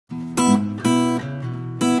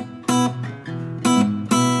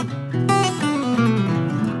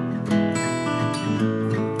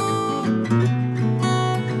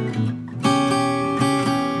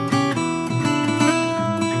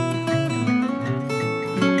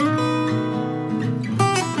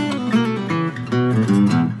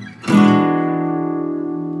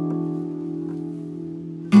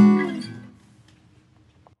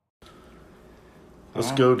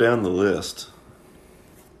Let's go down the list.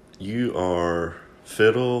 You are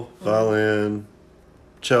fiddle, violin,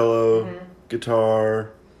 cello,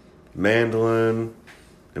 guitar, mandolin.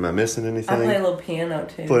 Am I missing anything? I play a little piano,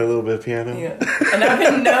 too. Play a little bit of piano? Yeah. And I've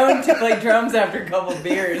been known to play drums after a couple of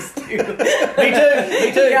beers, too. Me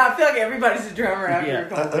too. Yeah, I feel like everybody's a drummer after a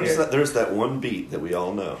couple of beers. There's that one beat that we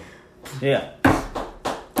all know. Yeah.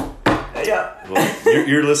 Yeah. Well,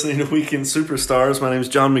 you're listening to Weekend Superstars. My name's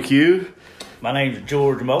John McHugh. My name's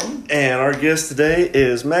George Moulton. And our guest today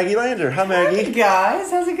is Maggie Lander. Hi, Maggie. Hey,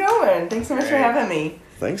 guys. How's it going? Thanks so much for having me.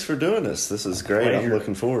 Thanks for doing this. This is great. Pleasure. I'm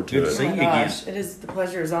looking forward to Good it. to see you Gosh, again. it is. The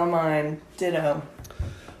pleasure is all mine. Ditto.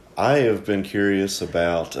 I have been curious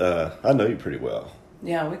about, I know you pretty well,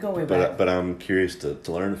 Yeah, we go way back. but I'm curious to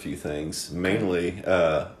learn a few things, mainly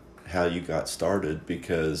how you got started,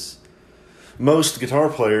 because most guitar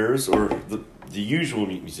players, or the usual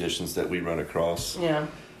musicians that we run across, Yeah.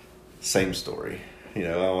 same story. You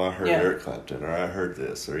know, oh, I heard Eric Clapton, or I heard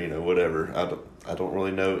this, or, you know, whatever. I don't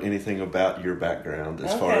really know anything about your background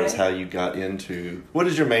as far as how you got into, what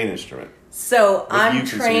is your main instrument? So What do you I'm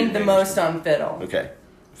consider trained your the main most on fiddle. Okay.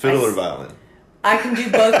 Fiddle or violin? I can do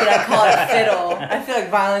both, but I call it fiddle. I feel like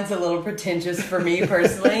violin's a little pretentious for me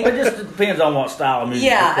personally. It just depends on what style of music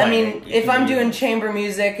Yeah, you're I playing. mean, if I'm doing chamber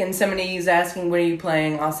music and somebody's asking, what are you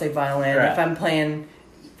playing? I'll say violin. Right.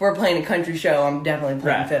 If we're playing a country show, I'm definitely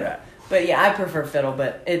playing fiddle. Right. But yeah, I prefer fiddle,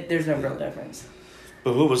 but there's no real difference.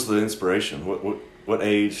 But what was the inspiration? What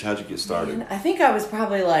age? How'd you get started? And I think I was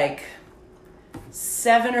probably like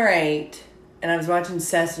 7 or 8, and I was watching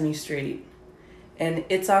Sesame Street, and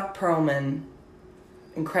Itzhak Perlman,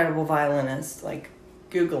 incredible violinist, like,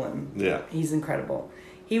 Google him. Yeah. He's incredible.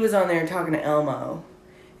 He was on there talking to Elmo,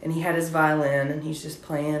 and he had his violin, and he's just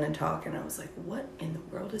playing and talking. I was like, what in the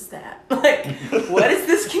world is that? Like, what is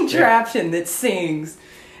this contraption that sings?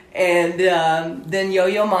 And then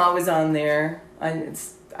Yo-Yo Ma was on there.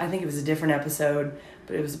 I think it was a different episode,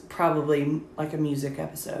 but it was probably like a music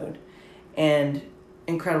episode. And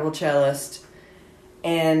incredible cellist.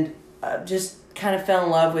 And just kind of fell in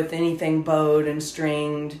love with anything bowed and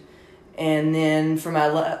stringed. And then for my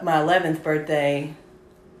 11th birthday,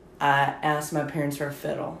 I asked my parents for a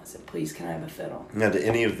fiddle. I said, please, can I have a fiddle? Now, did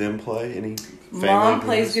any of them play? Any family Mom members?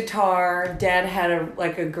 plays guitar. Dad had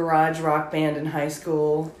a garage rock band in high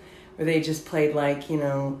school where they just played like, you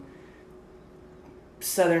know,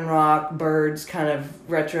 Southern rock, Birds, kind of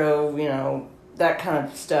retro, you know, that kind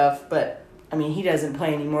of stuff. But, I mean, he doesn't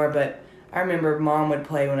play anymore, but I remember Mom would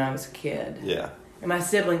play when I was a kid. Yeah. And my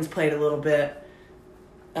siblings played a little bit.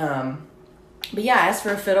 But yeah, I asked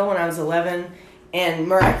for a fiddle when I was 11, and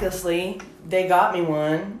miraculously, they got me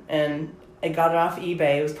one, and I got it off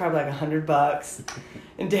eBay. It was probably like $100.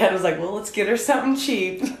 And Dad was like, well, let's get her something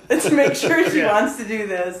cheap. Let's make sure she wants to do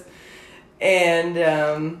this. And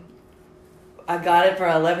I got it for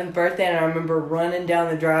my 11th birthday, and I remember running down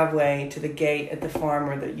the driveway to the gate at the farm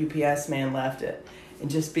where the UPS man left it, and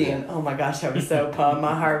just being, oh my gosh, I was so pumped.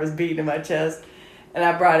 My heart was beating in my chest. And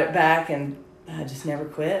I brought it back, and I just never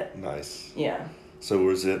quit. Nice. Yeah. So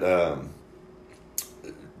was it a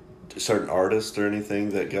certain artist or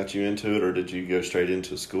anything that got you into it, or did you go straight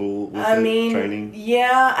into school with training?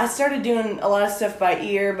 Yeah, I started doing a lot of stuff by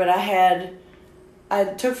ear, but I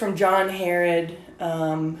took from John Herod,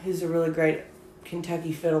 who's a really great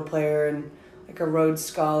Kentucky fiddle player and like a Rhodes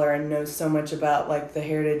Scholar and knows so much about like the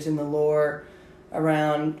heritage and the lore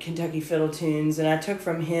around Kentucky fiddle tunes. And I took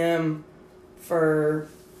from him for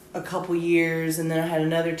a couple years, and then I had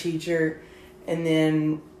another teacher, and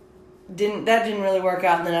then that didn't really work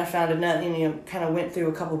out. And then I found another, you know, kind of went through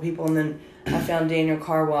a couple people, and then I found Daniel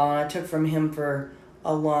Carwell, and I took from him for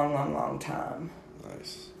a long, long, long time.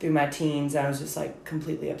 Nice. Through my teens, I was just like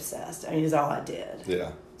completely obsessed. I mean, it's all I did. Yeah.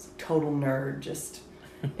 I was a total nerd. Just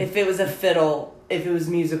if it was a fiddle, if it was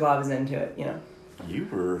musical, I was into it. You know. You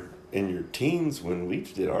were in your teens when we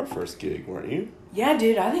did our first gig, weren't you? Yeah,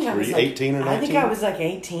 dude. I think I was like 18 or 19? I think I was like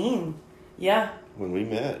 18. Yeah. When we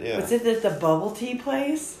met, yeah. Was it at the bubble tea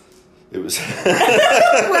place? It was.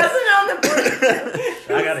 It wasn't on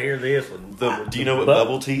the. I got to hear this one. Do you know what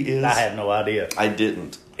bubble tea is? I had no idea. I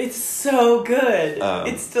didn't. It's so good.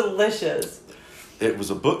 It's delicious. It was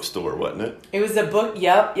a bookstore, wasn't it? It was a book.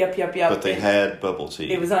 Yep. But they had bubble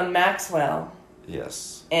tea. It was on Maxwell.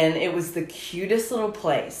 Yes. And it was the cutest little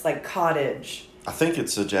place, like cottage. I think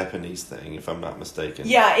it's a Japanese thing, if I'm not mistaken.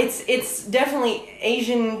 Yeah, it's definitely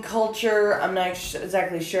Asian culture. I'm not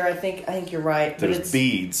exactly sure. I think you're right. There's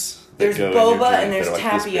beads. There's go boba in your drink and there's that are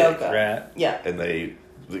like this big. tapioca. Right. Yeah. And they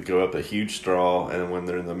that go up a huge straw, and when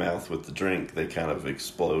they're in the mouth with the drink, they kind of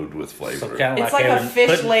explode with flavor. So kind of It's like a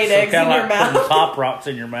fish laid eggs in your mouth. Putting Pop Rocks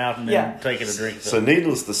in your mouth and then taking a drink. So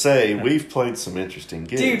needless to say, we've played some interesting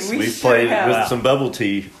gigs. Dude, we've played have. with some bubble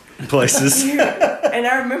tea places. And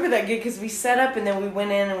I remember that gig because we set up and then we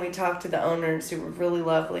went in and we talked to the owners who were really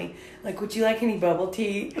lovely. Like, would you like any bubble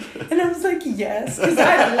tea? And I was like, yes, because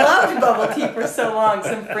I had loved bubble tea for so long.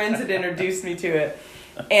 Some friends had introduced me to it.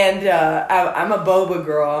 And I'm a boba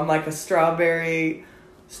girl. I'm like a strawberry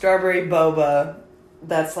boba.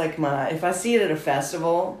 That's like if I see it at a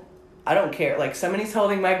festival, I don't care. Like, somebody's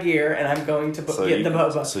holding my gear and I'm going to get the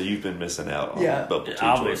boba. So you've been missing out on bubble tea.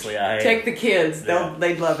 Obviously, I have. Take the kids.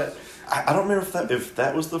 They'd love it. I don't remember if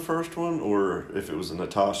that was the first one or if it was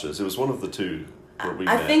Natasha's. It was one of the two where we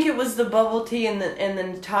met. I think it was the bubble tea, and the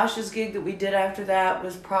Natasha's gig that we did after that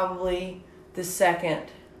was probably the second.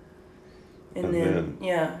 And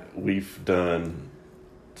then we've done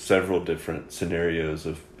several different scenarios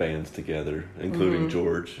of bands together, including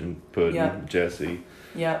George and Puddin, Jesse.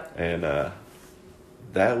 Yep. And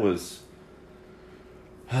that was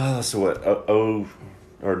so what?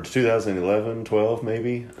 Or 2011, 12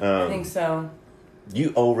 maybe. I think so.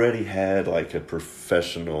 You already had like a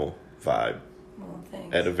professional vibe. Well,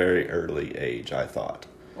 thanks. At a very early age, I thought.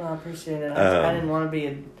 Well, I appreciate it. I didn't want to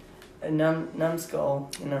be a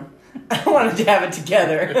numbskull, you know. I wanted to have it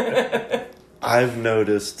together. I've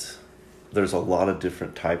noticed there's a lot of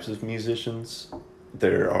different types of musicians.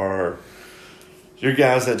 There are your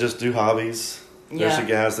guys that just do hobbies. There's the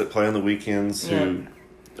guys that play on the weekends who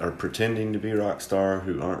are pretending to be rock star,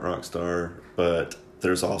 who aren't rock star. But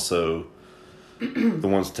there's also the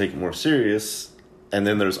ones that take it more serious. And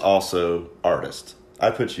then there's also artists. I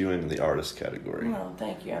put you into the artist category. Well,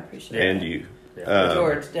 thank you. I appreciate it. And you.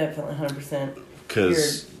 George, definitely 100%.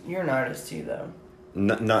 Because you're an artist too, though.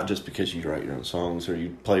 Not just because you write your own songs or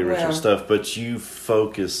you play original stuff, but you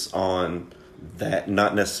focus on that.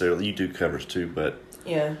 Not necessarily, you do covers too, but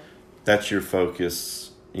that's your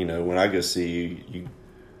focus. You know, when I go see you,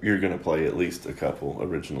 you're going to play at least a couple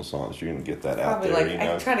original songs. You're going to get that out there. Like,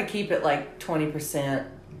 I try to keep it like 20%.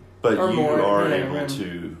 But or you more, are able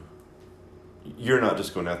to. You're not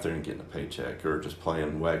just going out there and getting a paycheck or just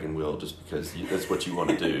playing wagon wheel just because that's what you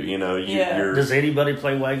want to do. You know, you're, does anybody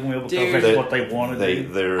play wagon wheel because that's what they want to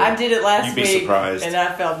do? I did it last week, surprised. And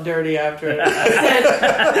I felt dirty after it. I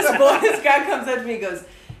said, this guy comes up to me and goes,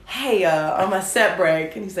 hey, on my set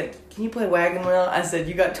break, and he's like, can you play wagon wheel? I said,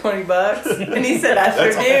 you got $20? And he said, I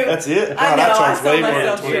sure do. That's it? God, I know, I charge way more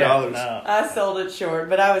than $20. No. I sold it short,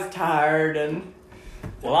 but I was tired and...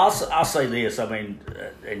 Well, I'll say this. I mean,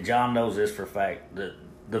 and John knows this for a fact.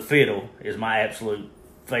 The fiddle is my absolute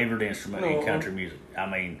favorite instrument in country music. I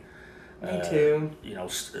mean, me too. You know,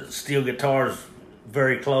 steel guitar's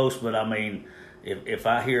very close, but I mean, if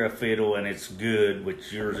I hear a fiddle and it's good,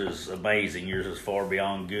 which yours is amazing, yours is far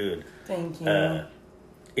beyond good. Thank you.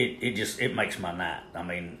 It makes my night. I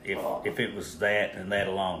mean, if it was that and that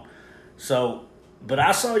alone, so. But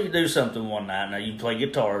I saw you do something one night. Now, you play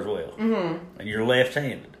guitar as well. Mm-hmm. And you're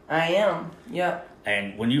left-handed. I am, yep.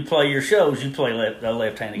 And when you play your shows, you play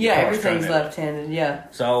left-handed guitar. Yeah, everything's left-handed, yeah.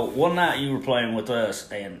 So, one night you were playing with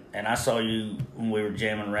us, and I saw you when we were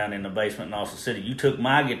jamming around in the basement in Austin City. You took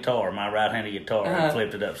my guitar, my right-handed guitar, and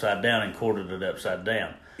flipped it upside down and chorded it upside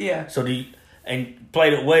down. Yeah. So, and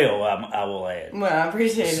played it well, I will add. Well, I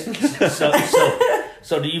appreciate it.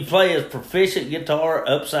 So do you play as proficient guitar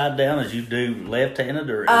upside down as you do left-handed,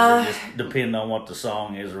 or does it just depend on what the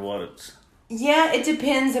song is or what it's? Yeah, it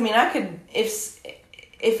depends. I mean, I could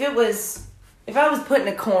if I was put in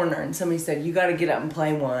a corner and somebody said you got to get up and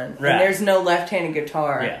play one, and there's no left-handed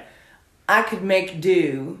guitar, I could make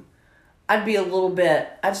do. I'd be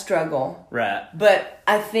I'd struggle, right? But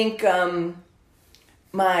I think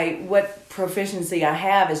what proficiency I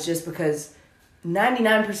have is just because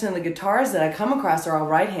 99% of the guitars that I come across are all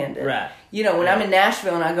right-handed. Right. You know, when I'm in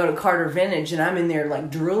Nashville and I go to Carter Vintage and I'm in there like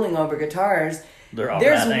drooling over guitars, there's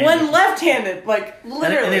right-handed. One left-handed, like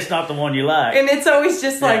literally. And it's not the one you like. And it's always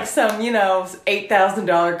just like some, you know,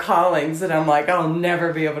 $8,000 callings that I'm like, I'll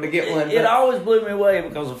never be able to get one. It always blew me away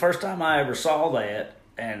because the first time I ever saw that,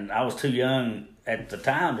 and I was too young at the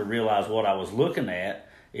time to realize what I was looking at,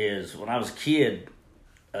 is when I was a kid,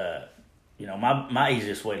 you know, my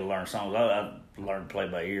easiest way to learn songs, I learned to play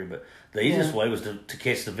by ear, but the easiest way was to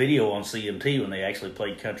catch the video on CMT when they actually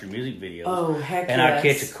played country music videos. Oh, heck and I'd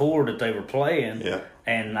catch a chord that they were playing,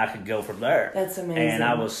 and I could go from there. That's amazing. And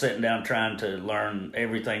I was sitting down trying to learn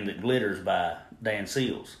Everything That Glitters by Dan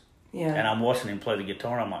Seals. Yeah. And I'm watching him play the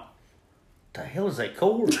guitar, and I'm like, the hell is that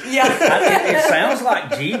chord? Yeah. It sounds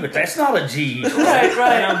like G, but that's not a G. Right.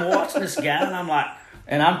 And I'm watching this guy, and I'm like,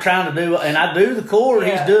 and I'm trying to do, and I do the chord,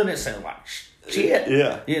 he's doing it, sound like shit.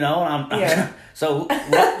 Yeah. And I'm so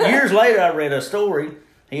years later, I read a story.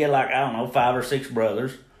 He had 5 or 6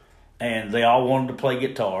 brothers, and they all wanted to play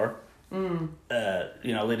guitar.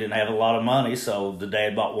 They didn't have a lot of money, so the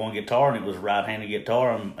dad bought one guitar, and it was a right-handed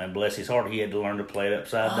guitar, and bless his heart, he had to learn to play it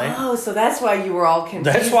upside down. Oh, so that's why you were all confused.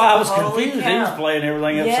 That's why I was Holy confused. cow. He was playing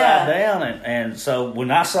everything upside down, and so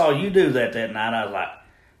when I saw you do that night, I was like,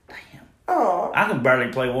 oh, I can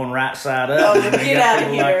barely play one right side up. Oh, get out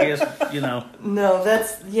of here. Like this, No,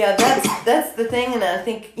 that's the thing, and I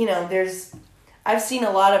think, I've seen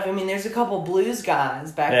a lot of, there's a couple blues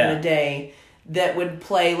guys back in the day that would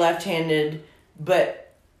play left-handed,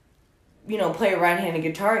 but, play a right-handed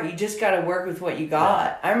guitar. You just got to work with what you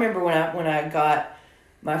got. I remember when I got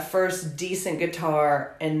my first decent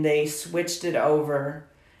guitar, and they switched it over,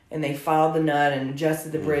 and they filed the nut and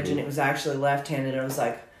adjusted the bridge, and it was actually left-handed. I was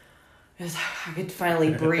like, I could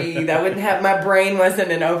finally breathe. I wouldn't have, my brain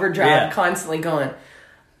wasn't in overdrive constantly going,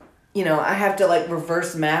 I have to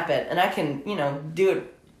reverse map it, and I can, do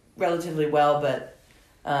it relatively well, but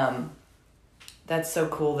that's so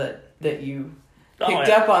cool that you picked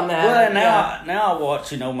up on that. Well, now I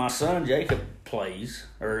watch, my son Jacob plays,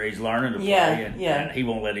 or he's learning to play, and he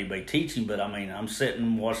won't let anybody teach him, but I'm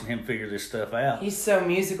sitting watching him figure this stuff out. He's so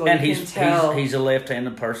musical, and you can tell. He's a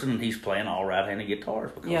left-handed person, and he's playing all right-handed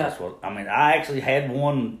guitars, because that's what, I actually had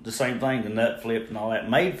one, the same thing, the nut flip and all that,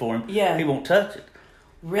 made for him. Yeah. He won't touch it.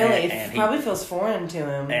 Really? It probably feels foreign to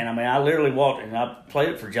him. And I literally walked, and I played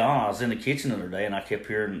it for John. I was in the kitchen the other day, and I kept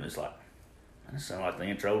hearing, it's like, it sounded like the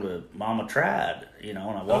intro to Mama Tried, and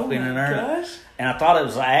I walked in there, and I thought it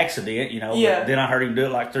was an accident, but then I heard him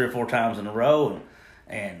do it 3 or 4 times in a row,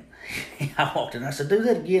 and I walked in, and I said, do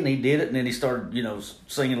that again, and he did it, and then he started,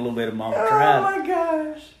 singing a little bit of Mama Tried. Oh my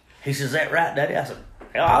gosh. He says, is that right, Daddy? I said,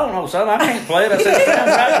 hell, I don't know, son, I can't play it. I said, it sounds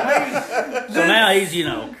right to me. So now he's,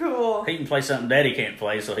 cool. He can play something Daddy can't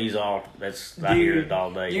play, so he's all, I hear it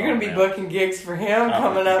all day. You're going to be booking gigs for him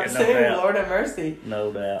coming up soon. Doubt. Lord have mercy.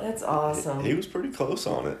 No doubt. That's awesome. He was pretty close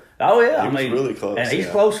on it. Oh, yeah. He was really close. And he's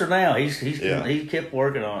closer now. He kept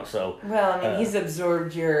working on it, so. Well, he's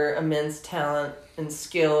absorbed your immense talent and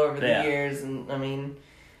skill over the years, and,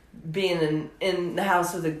 being in the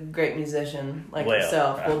house with a great musician like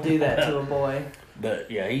yourself will do that to a boy. But,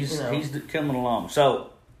 he's coming along. So,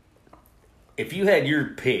 if you had your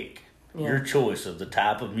pick, your choice of the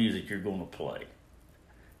type of music you're going to play,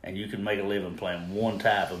 and you could make a living playing one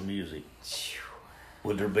type of music,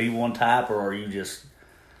 would there be one type, or are you just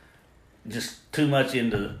too much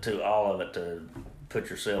into all of it to put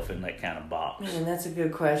yourself in that kind of box? Man, that's a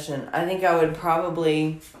good question. I think I would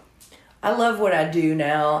probably... I love what I do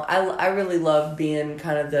now. I really love being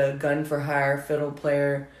kind of the gun-for-hire fiddle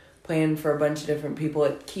player, playing for a bunch of different people.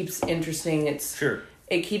 It keeps interesting.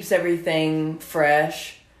 It keeps everything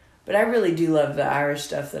fresh. But I really do love the Irish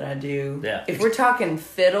stuff that I do. Yeah. If we're talking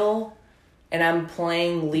fiddle and I'm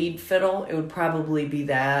playing lead fiddle, it would probably be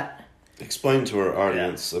that. Explain to our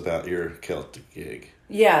audience about your Celtic gig.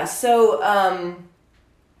 Yeah, so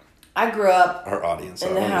I grew up our audience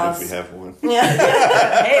in the house. If we have one.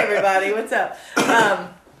 Yeah. Hey everybody, what's up?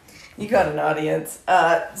 You got an audience.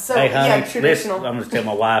 Hey, honey, traditional. I'm going to tell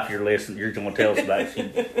my wife you're listening. You're going to tell us about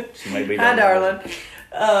it. She may be. Hi, darling.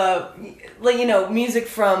 Music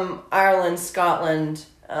from Ireland, Scotland.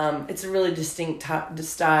 It's a really distinct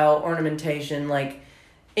style, ornamentation.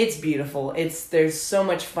 It's beautiful. There's so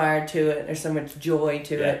much fire to it. There's so much joy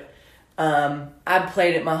to it. I've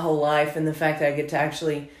played it my whole life, and the fact that I get to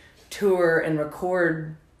actually tour and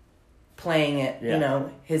record playing it,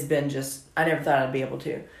 has been just, I never thought I'd be able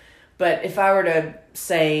to. But if I were to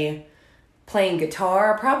say playing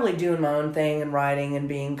guitar, probably doing my own thing and writing and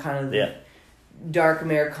being kind of the dark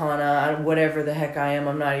Americana, whatever the heck I am,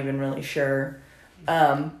 I'm not even really sure.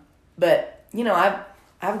 But,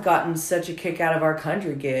 I've gotten such a kick out of our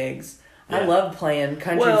country gigs. Yeah. I love playing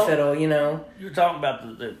country fiddle, You're talking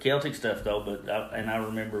about the Celtic stuff, though, but I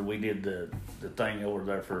remember we did the thing over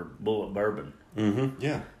there for Bullet Bourbon. Mm-hmm,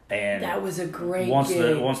 yeah. And that was a great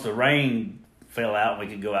gig. Once the rain fell out and we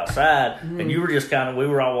could go outside, and you were just we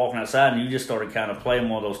were all walking outside, and you just started kind of playing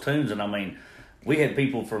one of those tunes, and we had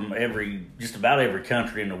people from just about every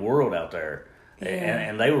country in the world out there,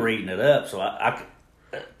 and they were eating it up, so I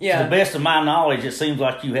to the best of my knowledge, it seems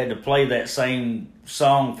like you had to play that same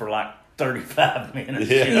song for 35 minutes.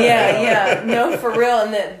 Yeah. No, for real.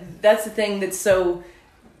 And that's the thing that's so,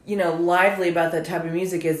 lively about that type of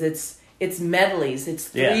music is it's medleys. It's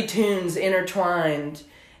 3 tunes intertwined.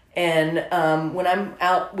 And when I'm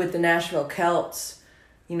out with the Nashville Celts,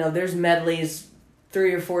 there's medleys,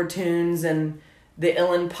 3 or 4 tunes, and the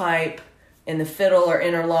uilleann pipe and the fiddle are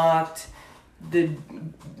interlocked. The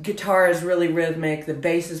guitar is really rhythmic. The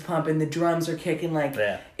bass is pumping. The drums are kicking.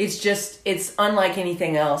 It's unlike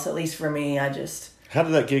anything else. At least for me, How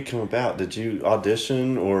did that gig come about? Did you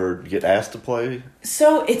audition or get asked to play?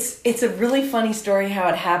 So it's a really funny story how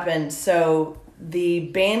it happened. So the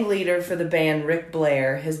band leader for the band, Rick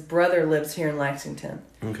Blair, his brother lives here in Lexington.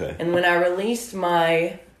 Okay. And when I released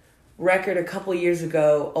my record a couple years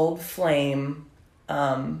ago, Old Flame,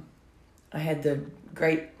 I had the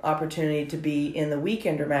great opportunity to be in the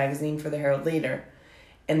Weekender magazine for the Herald Leader.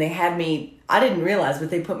 And they had me, I didn't realize, but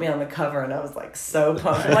they put me on the cover, and I was like so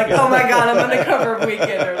pumped. I'm like, oh my God, I'm on the cover of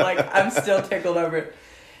Weekender. Like, I'm still tickled over it.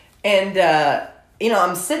 And,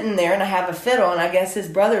 I'm sitting there and I have a fiddle, and I guess his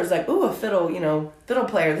brother was like, ooh, a fiddle, fiddle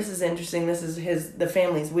player. This is interesting. This is the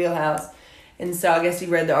family's wheelhouse. And so I guess he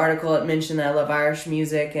read the article. It mentioned that I love Irish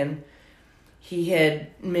music, and he had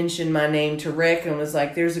mentioned my name to Rick and was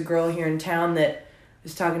like, there's a girl here in town that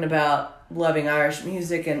is talking about loving Irish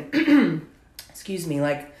music and, excuse me,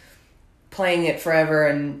 like playing it forever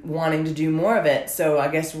and wanting to do more of it. So I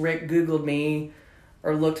guess Rick Googled me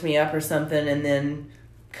or looked me up or something, and then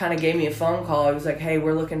kind of gave me a phone call. He was like, hey,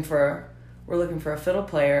 we're looking for a fiddle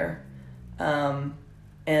player.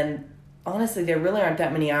 And honestly, there really aren't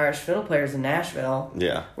that many Irish fiddle players in Nashville.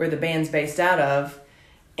 Yeah. Where the band's based out of.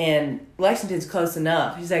 And Lexington's close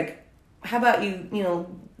enough. He's like, how about you,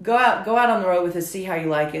 go out on the road with us, see how you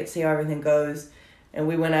like it, see how everything goes. And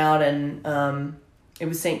we went out, and it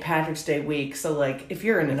was St. Patrick's Day week. So like, if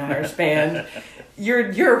you're in an Irish band,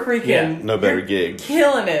 you're freaking no better gig,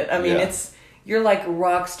 killing it. I mean, you're like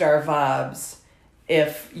rock star vibes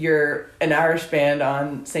if you're an Irish band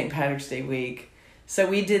on St. Patrick's Day week. So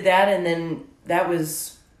we did that, and then that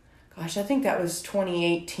was, I think that was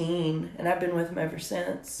 2018, and I've been with them ever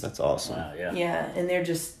since. That's awesome. Wow, yeah. Yeah, and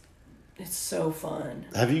it's so fun.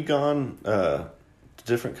 Have you gone to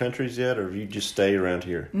different countries yet, or have you just stay around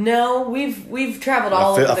here? No, we've traveled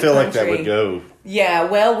all over the country. I feel like that would go. Yeah,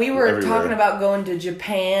 well, we were everywhere. talking about going to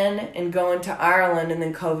Japan and going to Ireland, and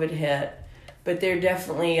then COVID hit. But they're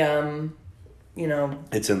definitely,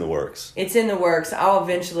 it's in the works. It's in the works. I'll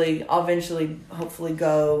eventually hopefully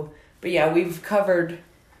go. But yeah, we've covered,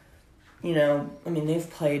 they've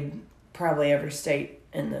played probably every state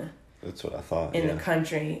in the. That's what I thought. In the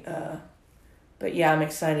country. But yeah, I'm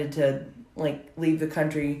excited to leave the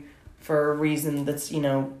country for a reason that's,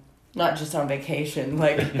 not just on vacation.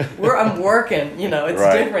 Like I'm working, it's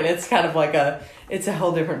right. different. It's kind of like it's a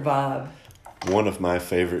whole different vibe. One of my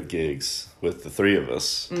favorite gigs with the three of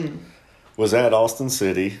us was at Austin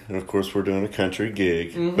City. And of course we're doing a country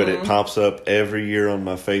gig, but it pops up every year on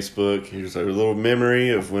my Facebook. Here's a little memory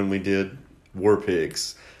of when we did War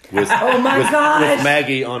Pigs. With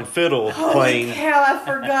Maggie on fiddle playing hell, I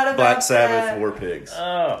forgot about Black Sabbath that. War Pigs.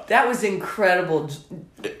 Oh. That was incredible.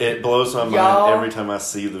 It blows my mind every time I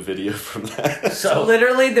see the video from that. So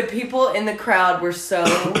literally the people in the crowd were so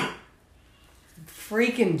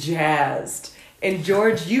freaking jazzed. And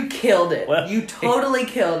George, you killed it. Well, you totally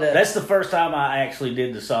killed it. That's the first time I actually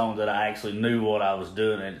did the song that I actually knew what I was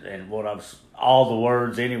doing and what I was, all the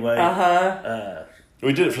words anyway.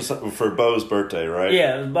 We did it for Bo's birthday, right?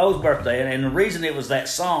 Yeah, it was Bo's birthday, and the reason it was that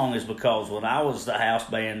song is because when I was the house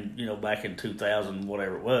band, back in 2000,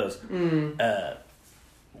 whatever it was,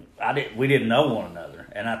 we didn't know one another,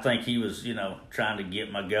 and I think he was, trying to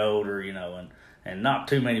get my goat, or and not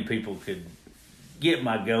too many people could get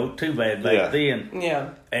my goat too bad back then.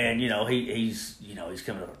 Yeah, and he's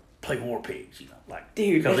coming to play War Pigs,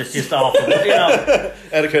 dude, because it's just awful,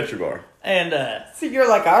 at a country bar. And so you're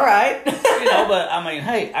like, all right, but I mean,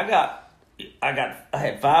 hey, I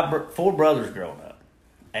had four brothers growing up,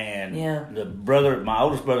 and my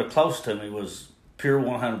oldest brother close to me was pure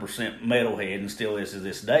 100% metalhead and still is to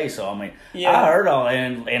this day. So I mean, I heard all that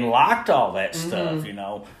and liked all that stuff.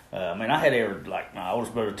 I had my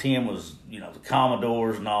oldest brother Tim was the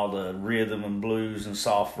Commodores and all the rhythm and blues and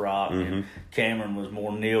soft rock, and Cameron was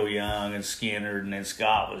more Neil Young and Skinner, and then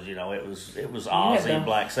Scott was it was Ozzy and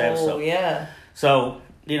Black Sabbath. So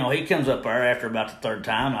he comes up there after about the third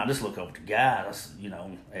time. I just look over at the guy,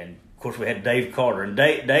 and of course we had Dave Carter, and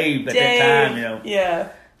Dave at that time,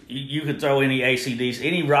 you could throw any AC/DC,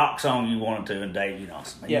 any rock song you wanted to, and Dave, I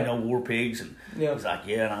said, War Pigs, and he's like,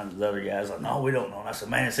 and the other guys like, no, we don't know. And I said,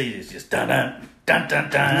 man, it's easy. It's just dun dun dun dun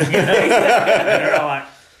dun. And they're all like,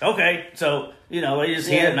 okay. So they just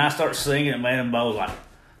hit it, and I start singing, and man, and Bo's like,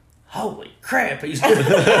 holy crap, he's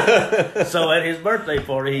good. So at his birthday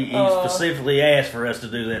party, he specifically asked for us to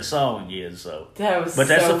do that song again. So that's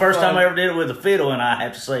the first time I ever did it with a fiddle, and I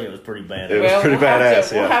have to say it was pretty bad. It was pretty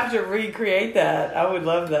badass. We'll have to recreate that. I would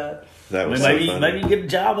love that. That was maybe you get a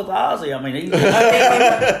job with Ozzy. I mean, he was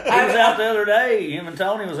out the other day. Him and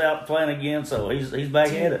Tony was out playing again, so he's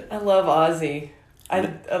back at it. I love Ozzy. I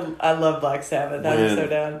love Black Sabbath. I'm so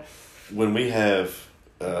down. When we have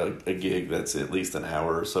a gig that's at least an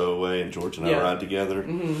hour or so away, and George and I ride together,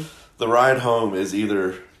 the ride home is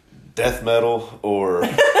either death metal or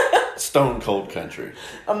stone cold country.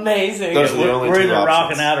 Amazing. Those are the only We're two either options.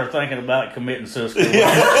 rocking out or thinking about committing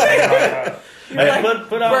suicide. Hey,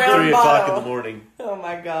 put on 3 o'clock in the morning. Oh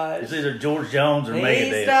my gosh. It's either George Jones or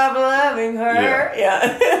Megadeth. Stop loving her.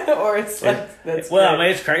 Yeah. Or it's like, that's well, great. I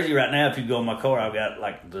mean, it's crazy right now. If you go in my car, I've got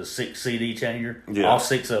like the 6 CD changer. Yeah. All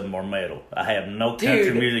 6 of them are metal. I have no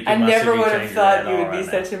country music in I my CD changer. never would have thought you would be right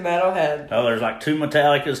such a metalhead. Oh, there's like 2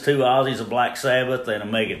 Metallicas, 2 Ozzy's, a Black Sabbath, and a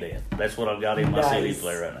Megadeth. That's what I've got in my CD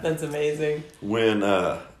player right now. That's amazing. When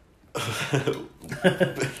I'm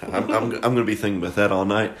going to be thinking about that all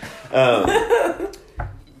night.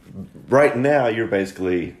 Right now, you're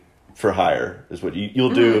basically for hire, is what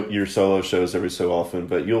you'll do your solo shows every so often,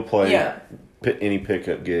 but you'll play any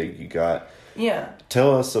pickup gig you got. Yeah.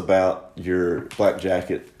 Tell us about your Black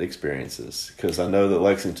Jacket experiences, because I know that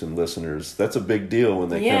Lexington listeners, that's a big deal when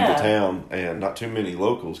they come to town, and not too many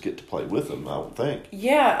locals get to play with them, I would think.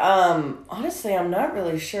 Yeah, honestly, I'm not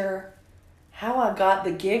really sure how I got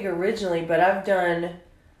the gig originally, but I've done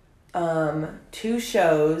 2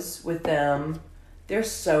 shows with them. They're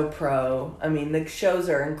so pro. I mean, the shows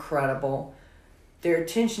are incredible. Their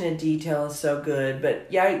attention to detail is so good. But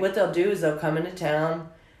yeah, what they'll do is they'll come into town,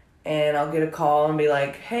 and I'll get a call and be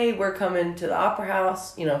like, hey, we're coming to the Opera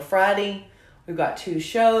House, Friday. We've got 2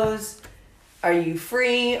 shows. Are you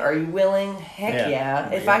free? Are you willing? Heck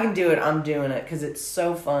yeah. If I can do it, I'm doing it, because it's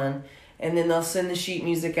so fun. And then they'll send the sheet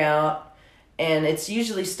music out, and it's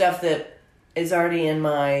usually stuff that is already in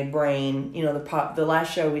my brain. The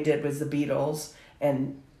last show we did was the Beatles.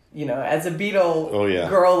 And, as a Beatle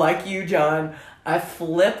girl like you, John, I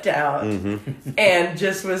flipped out and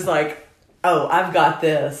just was like, oh, I've got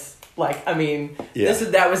this. Like, I mean,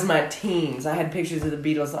 that was my teens. I had pictures of the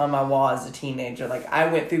Beatles on my wall as a teenager. Like, I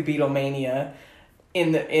went through Beatlemania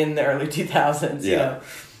in the early 2000s, you know.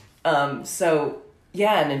 And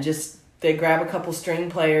then just, they grab a couple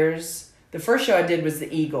string players. The first show I did was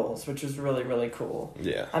the Eagles, which was really, really cool.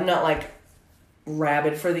 Yeah. I'm not, like,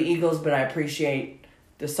 rabid for the Eagles, but I appreciate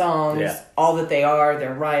the songs, all that they are,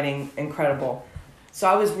 their writing, incredible. So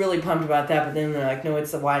I was really pumped about that, but then they're like, no,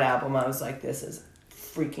 it's the White Album. I was like, this is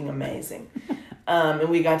freaking amazing. And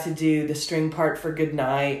we got to do the string part for Good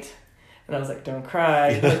Night, and I was like, don't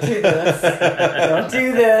cry, don't do this, don't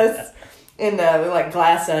do this. And like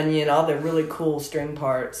Glass Onion, all the really cool string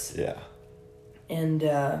parts. Yeah. And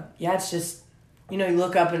it's just, you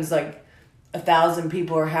look up and it's like 1,000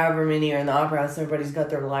 people or however many are in the Opera House, and everybody's got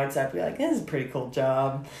their lights up. You're like, this is a pretty cool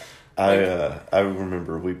job. I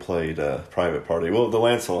remember we played Private Party. Well, the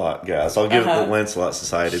Lancelot guys. I'll give the Lancelot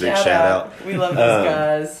Society a big shout out. We love those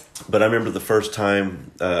guys. But I remember the first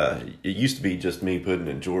time, it used to be just me, Puddin',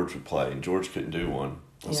 and George would play, and George couldn't do one.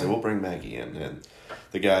 I said, we'll bring Maggie in. And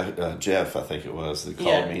the guy, Jeff, I think it was, that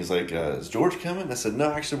called me. He's like, is George coming? I said,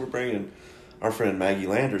 no, actually, we're bringing our friend Maggie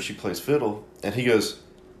Lander. She plays fiddle. And he goes,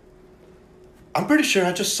 I'm pretty sure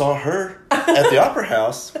I just saw her at the Opera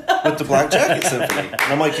House with the Black Jacket Symphony. And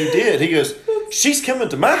I'm like, you did? He goes, she's coming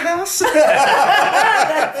to my house?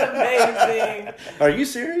 That's amazing. Are you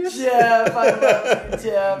serious? Jeff, I love you,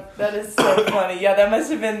 Jeff. That is so funny. Yeah, that must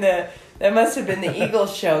have been the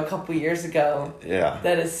Eagles show a couple years ago. Yeah.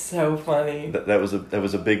 That is so funny. That was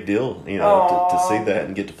a big deal, to see that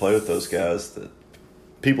and get to play with those guys. That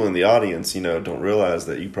people in the audience, don't realize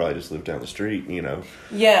that you probably just live down the street,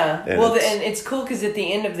 Yeah. And and it's cool because at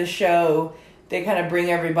the end of the show, they kind of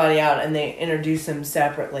bring everybody out and they introduce them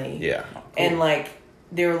separately. Yeah. Cool. And,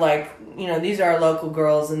 they were like, these are our local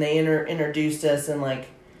girls, and they introduced us, and,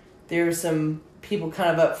 there were some people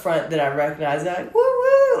kind of up front that I recognized. They're like,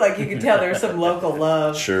 woo-woo! Like, you could tell there was some local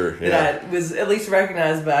love. Sure, yeah. That I was at least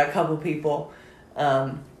recognized by a couple people.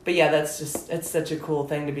 But, yeah, it's such a cool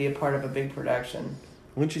thing to be a part of a big production.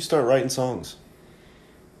 When did you start writing songs?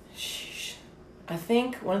 I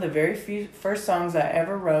think one of the very first songs I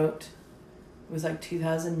ever wrote was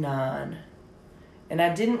 2009. And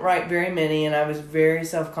I didn't write very many, and I was very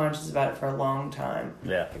self-conscious about it for a long time.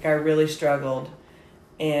 Yeah. I really struggled.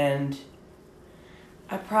 And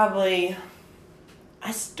I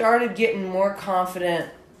started getting more confident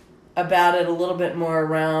about it a little bit more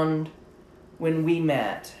around when we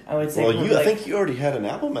met. I would say. Well, I think you already had an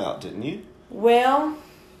album out, didn't you? Well.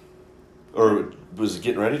 Or was it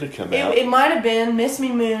getting ready to come out? It might have been. Miss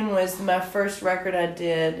Me Moon was my first record I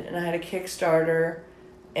did, and I had a Kickstarter,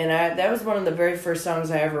 and that was one of the very first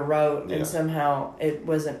songs I ever wrote, and somehow it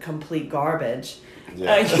wasn't complete garbage.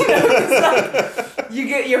 Yeah. It's like you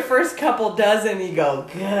get your first couple dozen, you go,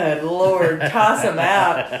 good Lord, toss them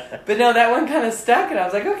out. But no, that one kind of stuck, and I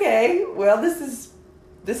was like, okay, well, this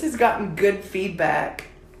has gotten good feedback.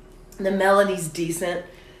 The melody's decent.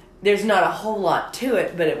 There's not a whole lot to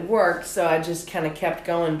it, but it worked, so I just kind of kept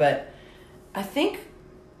going. But I think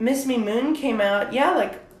Miss Me Moon came out,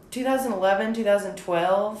 like 2011,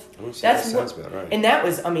 2012. That sounds about right. And that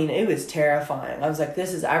was, it was terrifying. I was like,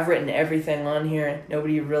 I've written everything on here.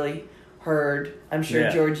 Nobody really heard. I'm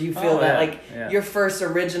sure, George, you feel that. Your first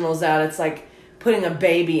original's out, it's like putting a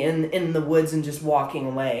baby in the woods and just walking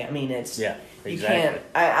away. It's, exactly. You can't,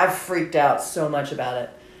 I've freaked out so much about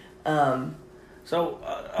it. So,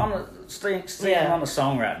 on the on the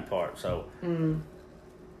songwriting part, so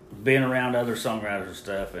being around other songwriters and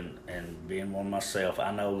stuff and being one myself,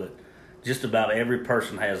 I know that just about every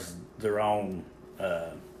person has their own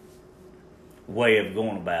way of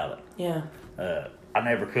going about it. Yeah. I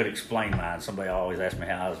never could explain mine. Somebody always asked me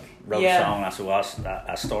how I wrote a song. I said, well,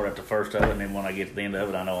 I start at the first of it, and then when I get to the end of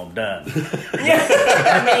it, I know I'm done. You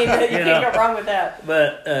can't go wrong with that.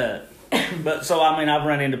 But so, I've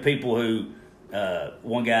run into people who,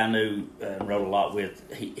 one guy I knew and wrote a lot with,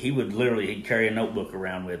 he would he'd carry a notebook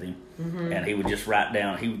around with him, and he would just write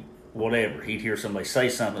down, he'd hear somebody say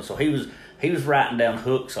something, so he was writing down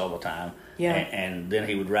hooks all the time, and then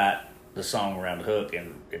he would write the song around the hook.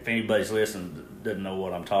 And if anybody's listening doesn't know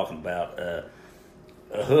what I'm talking about, a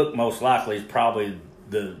hook most likely is probably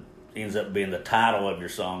ends up being the title of your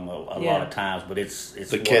song a lot of times, but it's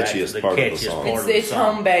the catchiest part of the song. It's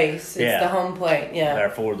home base. It's the home plate. Yeah.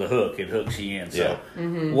 Therefore, the hook, it hooks you in. So,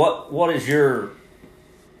 what is your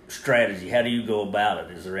strategy? How do you go about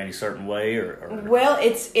it? Is there any certain way, or? Well,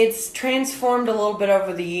 it's transformed a little bit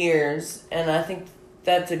over the years, and I think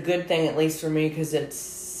that's a good thing, at least for me, because it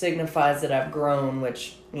signifies that I've grown.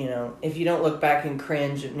 Which, if you don't look back and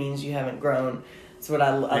cringe, it means you haven't grown. That's what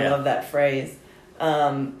I love that phrase.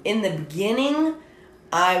 In the beginning,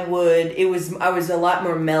 I was a lot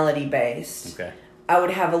more melody based. Okay. I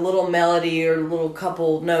would have a little melody or a little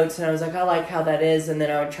couple notes, and I was like, I like how that is, and then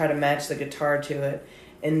I would try to match the guitar to it,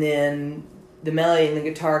 and then the melody and the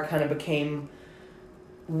guitar kind of became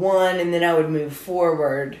one, and then I would move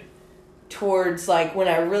forward towards, like, when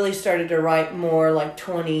I really started to write more, like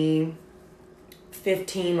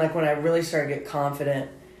 2015, like when I really started to get confident,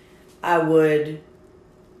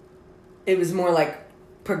 it was more like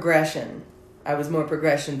progression. I was more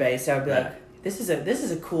progression based. I would be like, this is a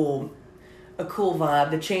cool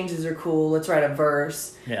vibe. The changes are cool. Let's write a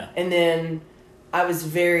verse. Yeah. And then I was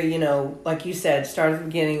very, like you said, start at the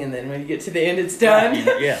beginning, and then when you get to the end, it's done.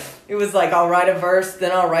 Yeah. It was like, I'll write a verse,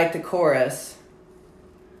 then I'll write the chorus,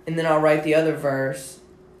 and then I'll write the other verse,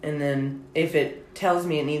 and then if it tells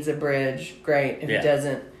me it needs a bridge, great. If it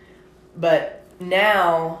doesn't. But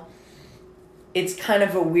now it's kind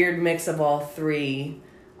of a weird mix of all three.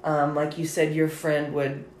 Like you said, your friend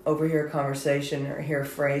would overhear a conversation or hear a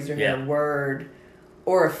phrase or hear a word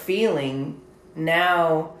or a feeling.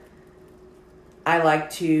 Now I like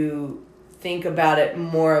to think about it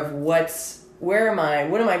more of what am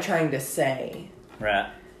I trying to say? Right.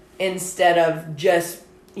 Instead of just,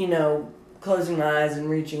 closing my eyes and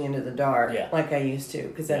reaching into the dark like I used to.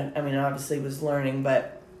 Because I obviously was learning,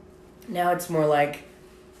 but now it's more like,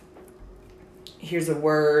 here's a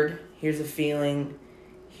word, here's a feeling,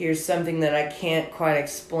 here's something that I can't quite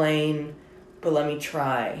explain, but let me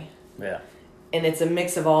try. Yeah. And it's a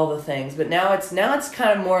mix of all the things. But now it's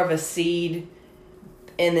kind of more of a seed,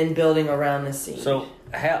 and then building around the seed. So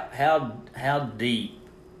how deep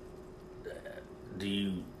do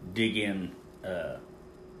you dig in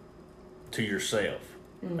to yourself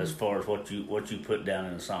as far as what you put down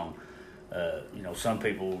in a song? Some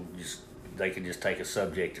people they can just take a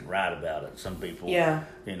subject and write about it. Some people,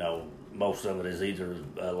 most of it is either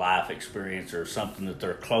a life experience or something that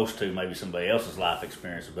they're close to, maybe somebody else's life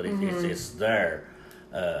experience, but it's there.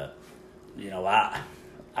 I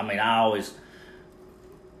always,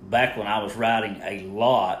 back when I was writing a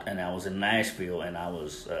lot and I was in Nashville and I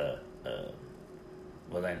was,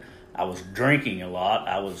 I was drinking a lot.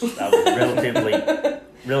 I was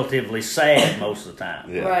relatively sad most of the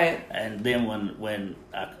time. Yeah. Right. And then when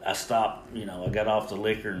I stopped, I got off the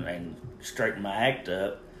liquor and straightened my act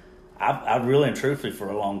up, I really and truthfully for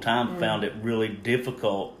a long time found it really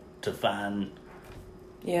difficult to find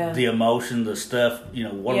the emotion, the stuff,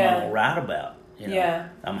 what am I going to write about?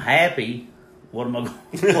 I'm happy. What am I going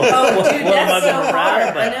to write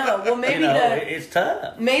about? I know. Well, maybe it's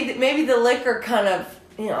tough. Maybe the liquor kind of,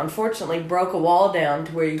 unfortunately broke a wall down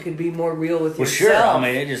to where you could be more real with yourself. Well, sure. I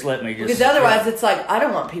mean, it just let me because otherwise it's like, I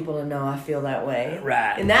don't want people to know I feel that way.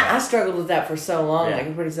 Right. And I struggled with that for so long. Like,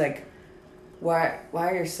 everybody's like, why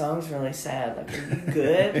are your songs really sad? Like, are you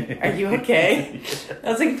good? Are you okay?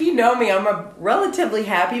 I was like, if you know me, I'm a relatively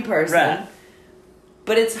happy person. Right.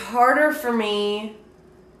 But it's harder for me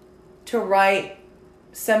to write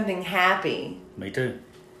something happy. Me too.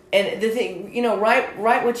 And the thing,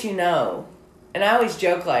 write what you know. And I always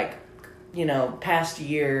joke, like, past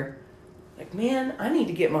year, like, man, I need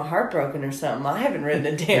to get my heart broken or something. I haven't written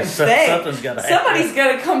a damn thing. Something's got to happen. Somebody's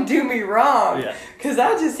got to come do me wrong. Because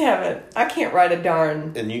I just haven't. I can't write a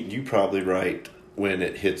darn. And you probably write when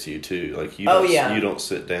it hits you, too. Like, you don't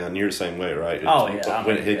sit down. You're the same way, right?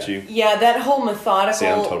 When it hits you. Yeah, that whole methodical. See,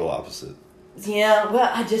 I'm total opposite. Yeah,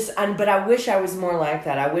 well, but I wish I was more like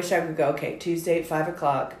that. I wish I could go, okay, Tuesday at 5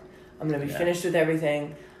 o'clock, I'm going to be finished with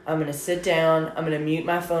everything. I'm going to sit down, I'm going to mute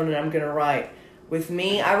my phone, and I'm going to write. With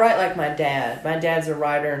me, I write like my dad. My dad's a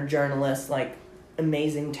writer and journalist, like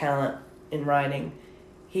amazing talent in writing.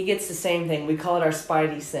 He gets the same thing. We call it our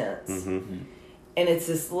spidey sense. Mm-hmm. And it's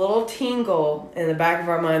this little tingle in the back of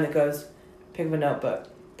our mind that goes, pick up a notebook,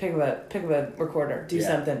 pick up a recorder, do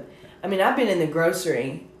something. I mean, I've been in the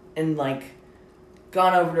grocery and like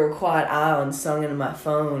gone over to a quiet aisle and sung into my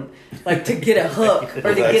phone, like to get a hook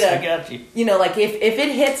or to get a, I got you. Like if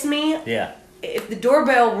it hits me, if the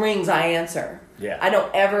doorbell rings, I answer. Yeah. I don't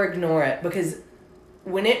ever ignore it because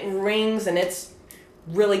when it rings and it's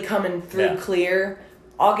really coming through clear,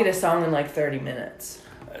 I'll get a song in like 30 minutes.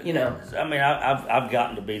 I mean, I've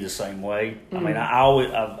gotten to be the same way. Mm-hmm. I mean,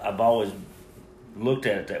 I've always looked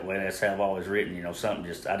at it that way. That's how I've always written. Something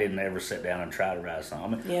just I didn't ever sit down and try to write a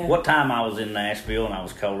song. I mean, what time I was in Nashville and I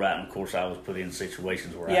was co-writing, of course, I was put in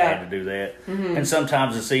situations where I had to do that. Mm-hmm. And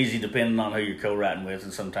sometimes it's easy depending on who you're co-writing with,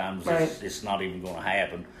 and sometimes it's not even going to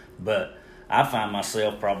happen. But I find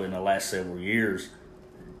myself probably in the last several years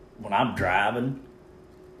when I'm driving.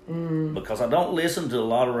 Because I don't listen to a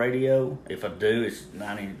lot of radio. If I do, it's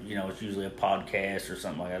it's usually a podcast or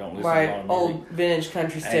something like that. I don't listen to a lot of music. Old vintage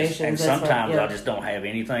country stations. And sometimes I just don't have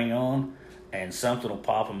anything on, and something will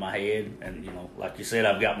pop in my head. And like you said,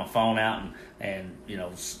 I've got my phone out, and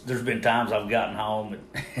there's been times I've gotten home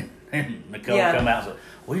and Nicole come out and said,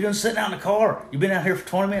 "Well, you gonna sit down in the car? You've been out here for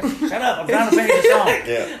 20 minutes. Shut up! I'm trying to finish the song."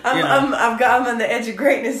 I'm on the edge of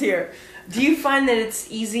greatness here. Do you find that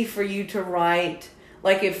it's easy for you to write?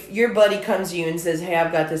 Like if your buddy comes to you and says, "Hey,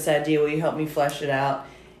 I've got this idea. Will you help me flesh it out?"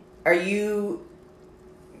 Do you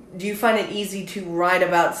find it easy to write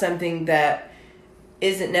about something that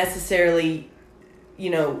isn't necessarily,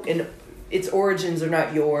 in its origins are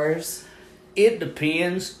not yours? It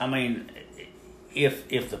depends. I mean, if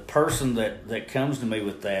the person that comes to me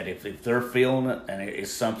with that, if they're feeling it and it's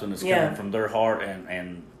something that's coming from their heart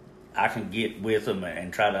and I can get with them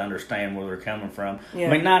and try to understand where they're coming from. Yeah.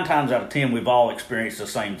 I mean, 9 times out of 10, we've all experienced the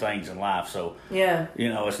same things in life. So,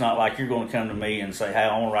 it's not like you're going to come to me and say, "Hey,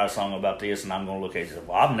 I want to write a song about this," and I'm going to look at you and say,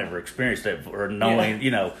 "Well, I've never experienced that," or knowing,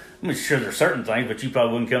 I mean, sure, there's certain things, but you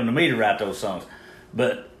probably wouldn't come to me to write those songs.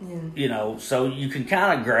 But, so you can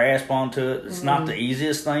kind of grasp onto it. It's not the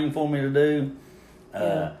easiest thing for me to do.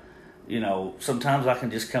 Sometimes I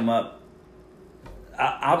can just come up,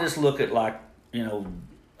 I'll just look at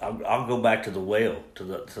I'll go back to the to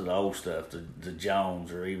the old stuff, the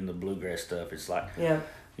Jones or even the bluegrass stuff. It's like, me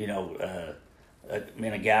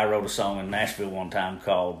and a guy wrote a song in Nashville one time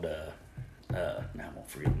called, now I won't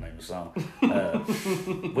forget the name of the song.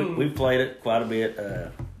 We played it quite a bit.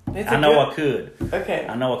 I Know I Could. Okay.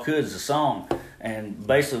 I Know I Could is a song. And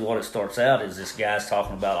basically what it starts out is this guy's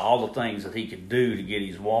talking about all the things that he could do to get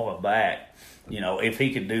his woman back. If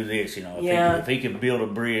he could do this, if he could build a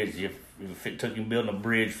bridge, if it took him building a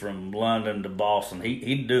bridge from London to Boston,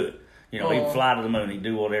 he'd do it. He'd fly to the moon, he'd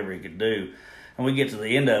do whatever he could do. And we get to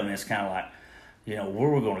the end of it, and it's kind of like, where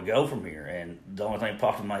we're going to go from here. And the only thing that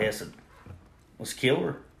popped in my head said, "Let's kill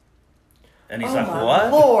her." And he's like,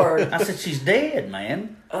 "What?" Lord. I said, "She's dead,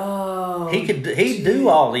 man." Oh. He'd do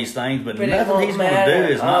all these things, but nothing he's going to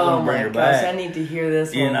do is not going to bring her back. I need to hear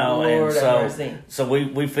this one. Lord and so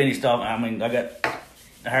we finished off. I mean, I got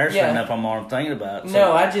hair standing up on my arm thinking about it. So,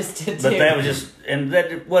 no, I just did too. But that was just, and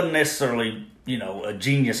that wasn't necessarily, a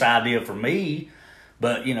genius idea for me.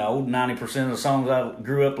 But, 90% of the songs I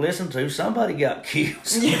grew up listening to, somebody got killed.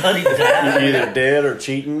 Somebody died. Either dead or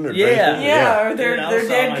cheating or drinking. Yeah, or they're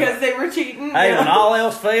dead because they were cheating. Hey, when all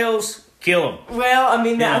else fails, kill them. Well, I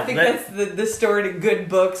mean, I know, think that's the story to good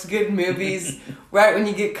books, good movies. Right when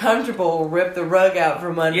you get comfortable, rip the rug out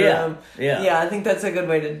from under them. Yeah, I think that's a good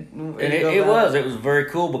way to. And it was very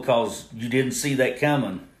cool because you didn't see that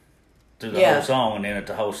coming through the whole song, and then at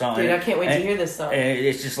the whole song. Dude, I can't wait to hear this song. And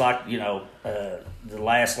it's just like, you know, the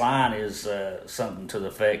last line is something to the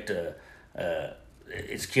effect,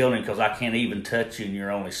 it's killing because I can't even touch you and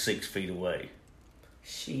you're only 6 feet away.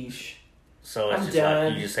 Sheesh. So it's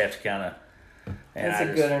like you just have to kind of. That's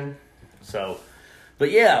a good one. So,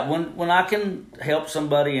 but yeah, when I can help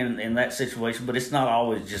somebody in that situation, but it's not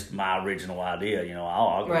always just my original idea. You know,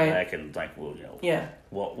 I'll go back and think, well, you know,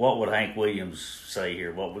 what would Hank Williams say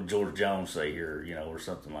here? What would George Jones say here? You know, or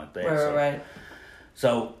something like that. Right.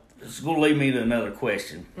 So it's going to lead me to another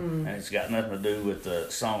question, and it's got nothing to do with the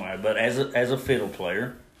songwriter, but as a fiddle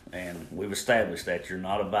player. And we've established that you're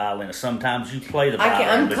not a violinist. Sometimes you play the violin.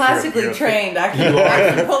 I'm classically trained. I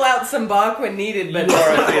can pull out some Bach when needed, but you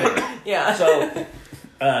are a fiddle. Yeah. So,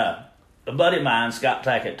 a buddy of mine, Scott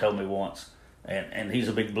Tackett, told me once, and he's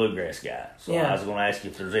a big bluegrass guy. So I was going to ask you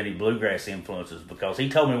if there's any bluegrass influences, because he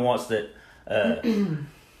told me once that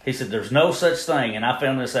he said there's no such thing, and I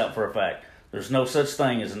found this out for a fact. There's no such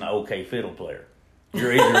thing as an okay fiddle player.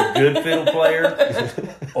 You're either a good fiddle player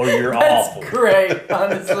or you're awful. That's great.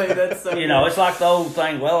 Honestly, that's so You know, it's like the old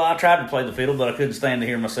thing, well, I tried to play the fiddle, but I couldn't stand to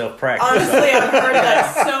hear myself practice. Honestly, I've heard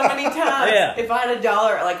that so many times. Yeah. If I had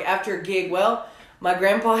 $1, like after a gig, well, my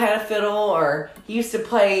grandpa had a fiddle, or he used to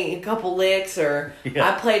play a couple licks, or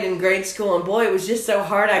I played in grade school, and boy, it was just so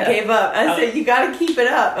hard I gave up. I said, you got to keep it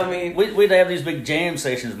up. I mean, we'd have these big jam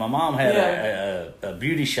sessions. My mom had a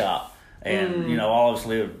beauty shop, and, you know, all of us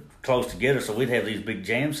lived close together, so we'd have these big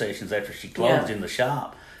jam sessions after she closed in the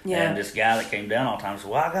shop. Yeah. And this guy that came down all the time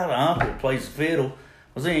said, well, I got an uncle that plays the fiddle.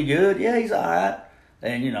 Was he any good? Yeah, he's all right.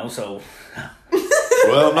 And, you know, so...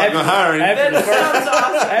 Well, I'm not going to hire him.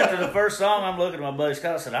 After the first song, I'm looking at my buddy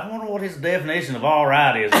Scott. I said, I wonder what his definition of all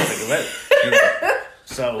right is. Because that, you know,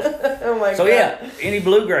 so, God. Yeah, any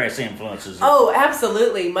bluegrass influences? Oh,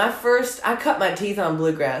 absolutely. I cut my teeth on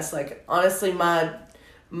bluegrass. Like, honestly, my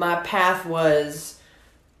path was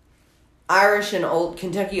Irish and old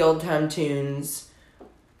Kentucky old time tunes,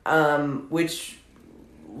 which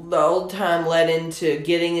the old time led into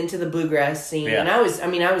getting into the bluegrass scene. And I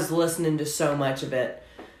was listening to so much of it.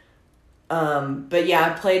 But yeah,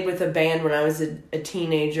 I played with a band when I was a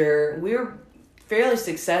teenager. We were fairly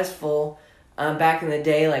successful back in the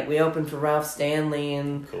day. Like, we opened for Ralph Stanley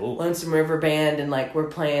and Lonesome River Band, and like we're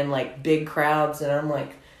playing like big crowds, and I'm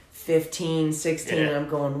like 15, 16, and I'm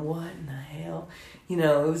going, what in the hell? You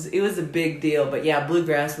know, it was a big deal. But yeah,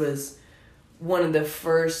 bluegrass was one of the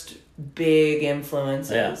first big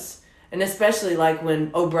influences. Yeah. And especially like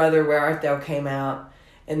when Oh Brother, Where Art Thou came out,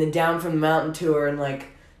 and the Down from the Mountain tour, and like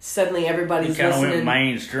suddenly everybody's listening. It kind of went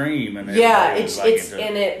mainstream. And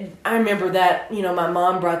I remember that, you know, my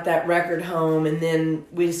mom brought that record home, and then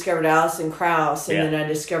we discovered Alison Krauss, and then I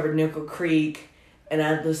discovered Nickel Creek, and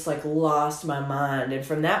I just like lost my mind. And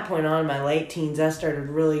from that point on, in my late teens, I started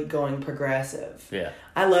really going progressive. Yeah.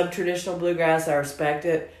 I love traditional bluegrass. I respect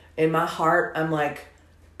it. In my heart, I'm like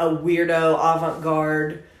a weirdo,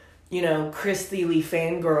 avant-garde, you know, Chris Thile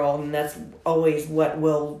fangirl, and that's always what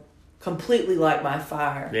will completely light my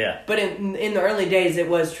fire. Yeah. But in the early days, it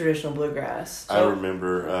was traditional bluegrass. So. I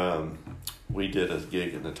remember we did a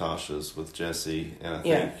gig at Natasha's with Jesse, and I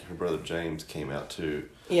think her brother James came out too.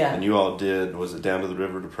 Yeah. And you all did, was it Down to the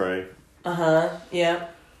River to Pray? Uh-huh, yeah.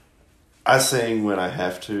 I sing when I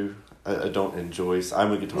have to. I don't enjoy,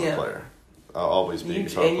 I'm a guitar player. I'll always be a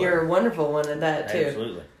guitar player. And you're a wonderful one at that too.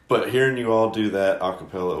 Absolutely. But hearing you all do that a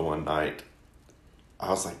cappella one night, I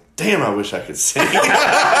was like, damn, I wish I could sing. Well,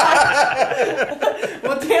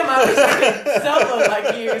 damn, I wish I could solo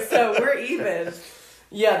like you, so we're even.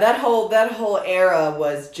 Yeah, that whole era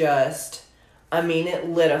was just, I mean, it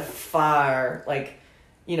lit a fire. Like,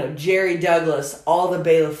 you know, Jerry Douglas, all the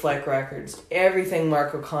Bela Fleck records, everything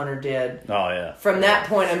Mark O'Connor did. Oh, yeah. From that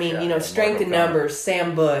point, I mean, you know, Strength in Numbers,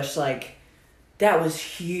 Sam Bush, like, that was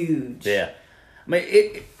huge. Yeah. I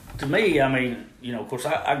mean, to me, I mean, you know, of course,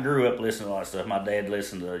 I grew up listening to a lot of stuff. My dad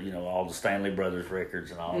listened to, you know, all the Stanley Brothers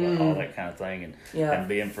records and all that kind of thing. And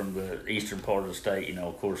being from the eastern part of the state, you know,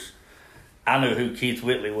 of course, I knew who Keith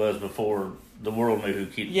Whitley was before the world knew who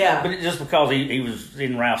Keith. Yeah. But just because he was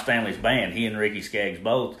in Ralph Stanley's band, he and Ricky Skaggs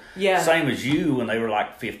both. Yeah. Same as you when they were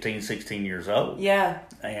like 15, 16 years old. Yeah.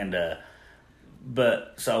 And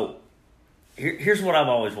but so here's what I've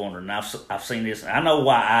always wondered, and I've seen this. I know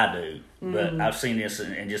why I do, but I've seen this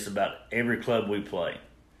in just about every club we play.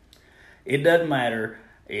 It doesn't matter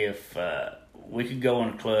if we could go in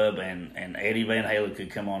a club and Eddie Van Halen could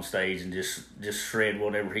come on stage and just shred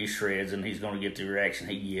whatever he shreds, and he's going to get the reaction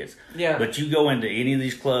he gets. Yeah. But you go into any of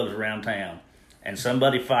these clubs around town, and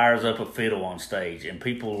somebody fires up a fiddle on stage, and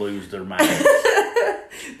people lose their minds.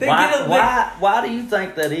 Why do you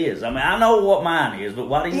think that is? I mean, I know what mine is, but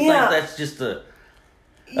why do you think that's just the...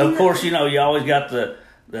 Of course, you always got the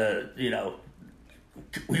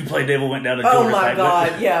we play Devil Went Down to Georgia. Oh my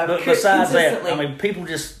God, But besides that, I mean, people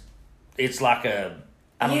just... It's like a...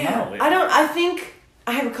 I don't know. I think...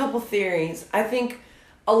 I have a couple theories. I think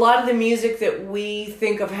a lot of the music that we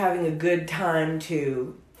think of having a good time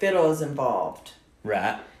to, fiddle is involved.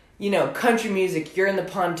 Right. Country music, you're in the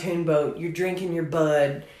pontoon boat, you're drinking your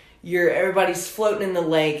bud, everybody's floating in the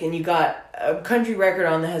lake, and you got a country record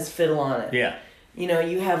on that has fiddle on it. Yeah.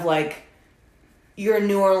 You have you're in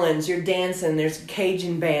New Orleans, you're dancing, there's a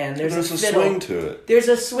Cajun band, there's a fiddle. Swing to it. There's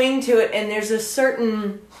a swing to it, and there's a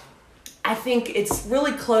certain, I think it's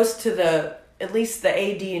really close to at least the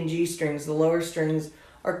A, D, and G strings, the lower strings,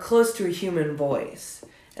 are close to a human voice.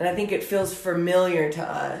 And I think it feels familiar to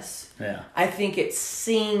us. Yeah. I think it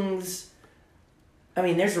sings... I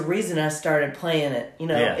mean, there's a reason I started playing it.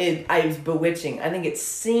 I was bewitching. I think it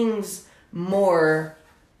sings more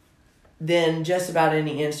than just about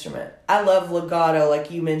any instrument. I love legato,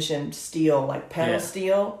 like you mentioned, steel, like pedal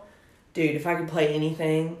steel. Dude, if I could play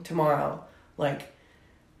anything tomorrow,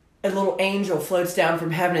 a little angel floats down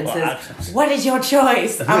from heaven and says, "What is your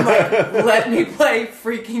choice?" I'm like, let me play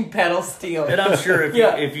freaking pedal steel. And I'm sure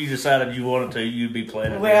if you decided you wanted to, you'd be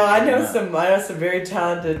playing it. Well, I know some very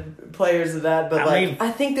talented players of that, but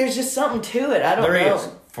I think there's just something to it. I don't know. There is.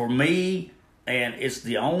 For me, and it's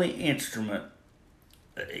the only instrument,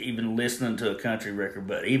 even listening to a country record,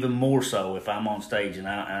 but even more so if I'm on stage and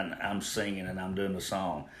I'm singing and I'm doing the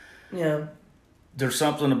song. Yeah. There's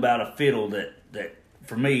something about a fiddle that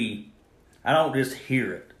for me, I don't just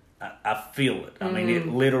hear it. I feel it. I mean, it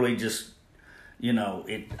literally just,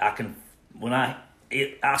 I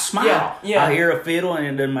smile. Yeah. I hear a fiddle, and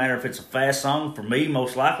it doesn't matter if it's a fast song. For me,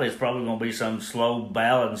 most likely, it's probably going to be some slow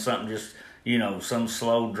ballad and something just, some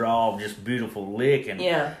slow draw, just beautiful lick. And,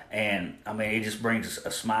 and I mean, it just brings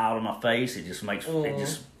a smile to my face. It just makes, it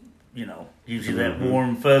just, gives you that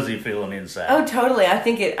warm, fuzzy feeling inside. Oh, totally. I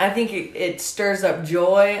think it stirs up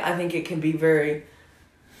joy. I think it can be very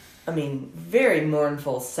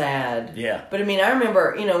mournful, sad. Yeah. But I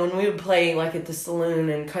remember, when we would play at the saloon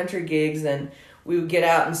and country gigs, and we would get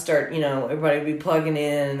out and start, everybody would be plugging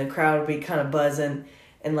in and the crowd would be kind of buzzing,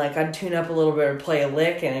 and I'd tune up a little bit or play a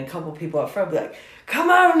lick, and a couple people up front would be like, "Come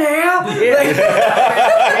on now!" Yeah.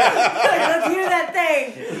 Let's hear that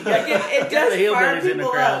thing. It does fire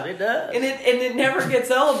people up. It does. And it never gets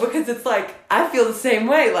old, because it's I feel the same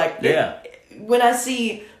way. When I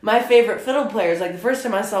see my favorite fiddle players, the first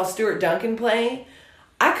time I saw Stuart Duncan play,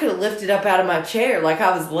 I could have lifted up out of my chair like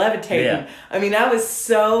I was levitating. Yeah. I mean, I was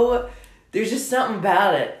so... There's just something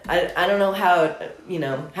about it. I don't know how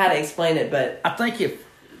to explain it, but... I think if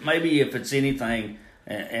it's anything,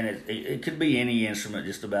 and it could be any instrument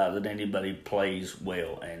just about that anybody plays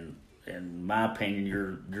well, and in my opinion,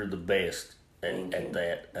 you're the best at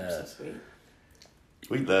that. So sweet.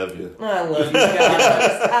 We love you. I love you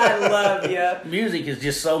guys. I love you. Music is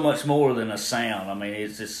just so much more than a sound. I mean,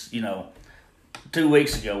 it's just, 2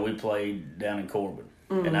 weeks ago we played down in Corbin.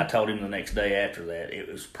 Mm-hmm. And I told him the next day after that,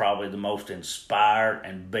 it was probably the most inspired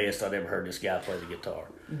and best I'd ever heard this guy play the guitar.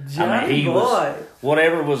 Johnny boy. Was,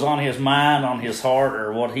 whatever was on his mind, on his heart,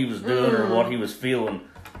 or what he was doing, or what he was feeling.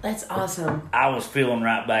 That's awesome. I was feeling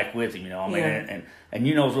right back with him, and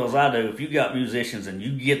you know as well as I do, if you got musicians and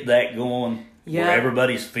you get that going, where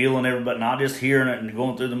everybody's feeling everybody, not just hearing it and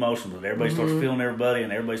going through the motions, but everybody starts feeling everybody,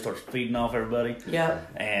 and everybody starts feeding off everybody. Yeah.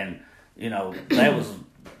 And, that was...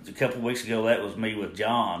 A couple of weeks ago, that was me with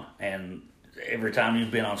John, and every time you've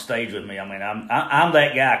been on stage with me, I'm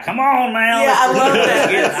that guy. Come on now, yeah, I love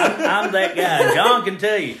that. I'm that guy. John can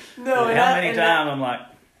tell you how many times I'm like,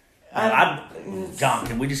 John,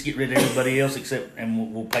 can we just get rid of everybody else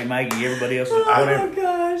and we'll pay Maggie everybody else? Oh my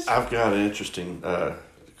gosh! I've got an interesting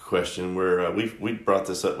question where we brought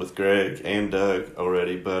this up with Greg and Doug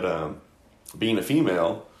already, but being a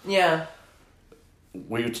female,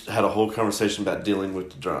 we had a whole conversation about dealing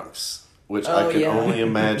with the drunks, which I can only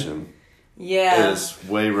imagine is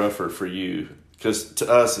way rougher for you. Because to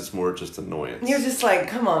us, it's more just annoyance. You're just like,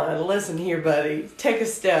 come on, listen here, buddy. Take a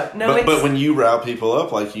step. No, but when you rile people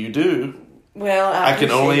up like you do, I can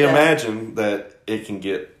only imagine that it can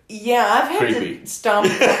get I've had creepy. To stomp.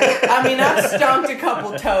 I've stomped a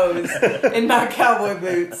couple toes in my cowboy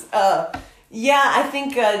boots. Yeah, I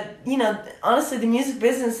think honestly, the music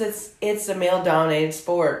business it's a male dominated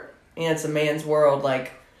sport. It's a man's world.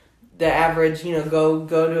 Like the average, go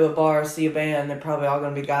to a bar, see a band, they're probably all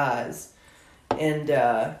going to be guys, and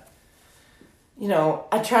I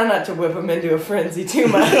try not to whip them into a frenzy too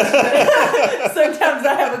much. Sometimes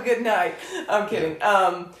I have a good night. I'm kidding.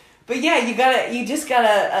 But yeah, you just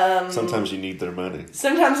gotta. Sometimes you need their money.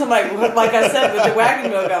 Sometimes I'm like I said with the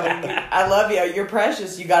wagon milk, I'm like, I love you. You're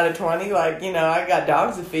precious. You got a 20. I got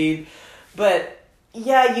dogs to feed. But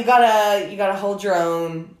yeah, you gotta hold your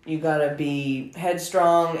own. You gotta be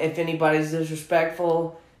headstrong. If anybody's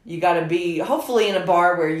disrespectful, you gotta be hopefully in a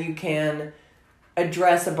bar where you can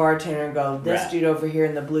address a bartender and go, this dude over here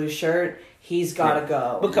in the blue shirt, he's gotta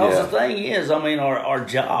go. Because the thing is, our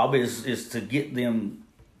job is to get them.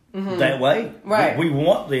 That way, right? We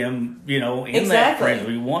want them, in that frenzy.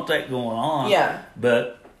 We want that going on. Yeah.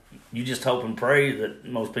 But you just hope and pray that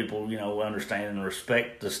most people, understand and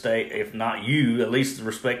respect the stage. If not you, at least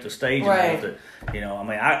respect the stage. Right.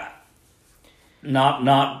 I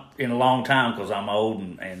not in a long time because I'm old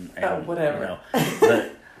and whatever.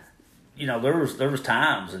 But there was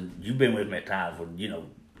times, and you've been with me at times when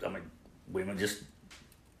women just.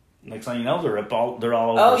 Next thing you know, they're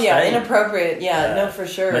all over the stage. Inappropriate. Yeah, no, for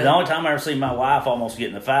sure. But the only time I ever seen my wife almost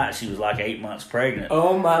get in a fight, she was like 8 months pregnant.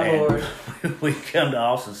 Oh, my Lord. We come to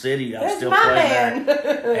Austin City. I'm still playing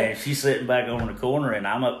there. And she's sitting back over in the corner, and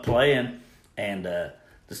I'm up playing. And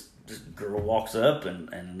this girl walks up, and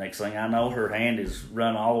the next thing I know, her hand is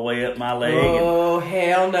run all the way up my leg. Oh,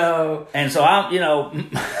 hell no. And so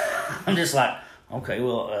I'm, I'm just like, okay,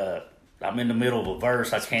 well, I'm in the middle of a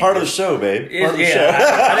verse. I can't. Part of the show, babe. Part of the show.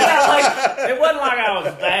 It wasn't like I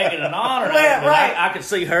was bagging an honor. Right. I could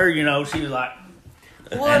see her. She was like,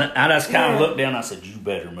 and I just kind of looked down. And I said, "You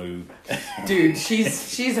better move, dude."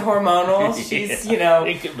 She's hormonal. She's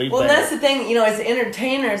It could be better. That's the thing. As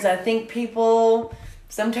entertainers, I think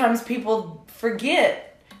sometimes people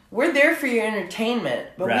forget we're there for your entertainment,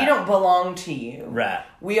 but we don't belong to you. Right.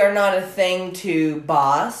 We are not a thing to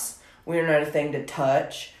boss. We are not a thing to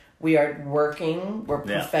touch. We are working. We're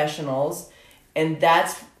professionals. And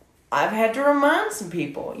I've had to remind some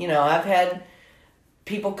people. I've had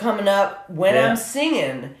people coming up when I'm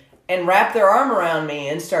singing and wrap their arm around me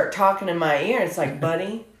and start talking in my ear. It's like,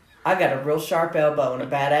 buddy, I got a real sharp elbow and a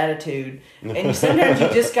bad attitude. And sometimes you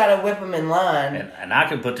just got to whip them in line. And I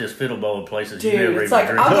can put this fiddle bow in places Dude, you never it's even like,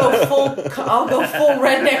 dreamed. I'll go full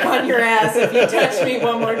redneck on your ass if you touch me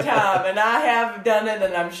one more time. And I have done it,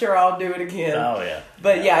 and I'm sure I'll do it again. Oh, yeah.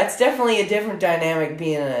 But it's definitely a different dynamic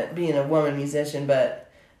being a woman musician.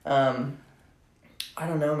 But I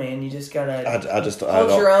don't know, man. You just gotta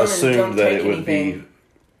hold your own and don't take anything.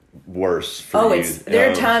 Worse for you.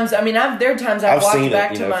 There are times. There are times I've walked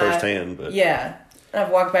back to my firsthand. But I've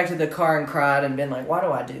walked back to the car and cried and been like, "Why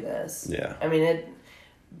do I do this?" Yeah.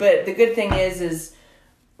 But the good thing is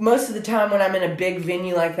most of the time when I'm in a big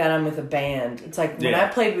venue like that, I'm with a band. It's like when I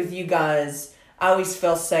played with you guys, I always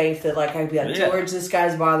felt safe that I'd be like, George, this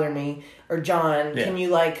guy's bothering me, or John, can you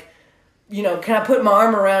can I put my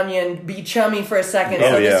arm around you and be chummy for a second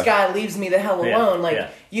this guy leaves me the hell alone?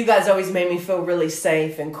 You guys always made me feel really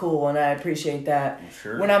safe and cool, and I appreciate that.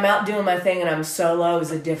 Sure. When I'm out doing my thing and I'm solo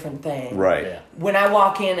is a different thing. Right. Yeah. When I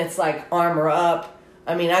walk in, it's like armor up.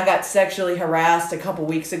 I got sexually harassed a couple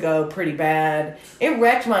weeks ago pretty bad. It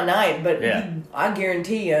wrecked my night, but I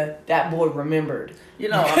guarantee you that boy remembered.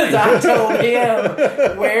 Because I told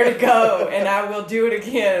him where to go, and I will do it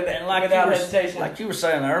again without hesitation. Like you were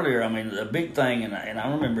saying earlier, the big thing, and I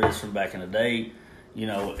remember this from back in the day,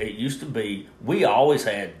 it used to be, we always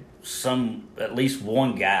had at least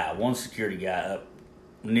one security guy up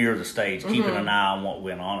near the stage, keeping an eye on what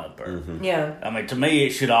went on up there. Mm-hmm. Yeah. To me,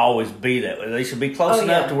 it should always be that way. They should be close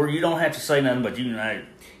enough to where you don't have to say nothing, but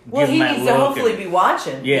well, he needs to hopefully be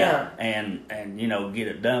watching. Yeah. And get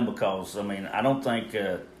it done, because I don't think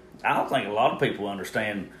a lot of people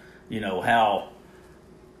understand how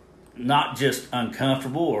not just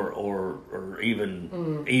uncomfortable or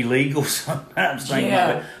even illegal sometimes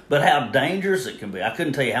but how dangerous it can be. I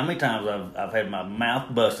couldn't tell you how many times I've had my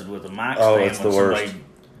mouth busted with a mic stand it's when the worst. somebody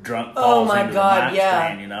drunk falls into the mic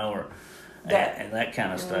stand, or that, and that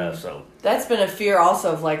kind of stuff. So that's been a fear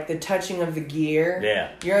also of the touching of the gear.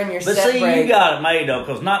 Yeah, you're on your but set break. You got it made though,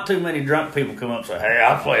 because not too many drunk people come up and say, "Hey,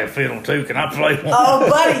 I play a fiddle too. Can I play one?" Oh,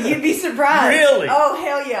 buddy, you'd be surprised. Really? Oh,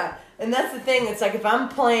 hell yeah! And that's the thing. It's like if I'm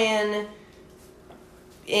playing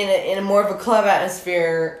in a more of a club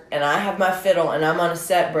atmosphere and I have my fiddle and I'm on a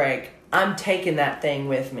set break, I'm taking that thing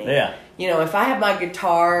with me. Yeah. If I have my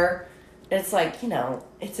guitar, it's like,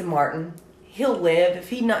 it's a Martin. He'll live. If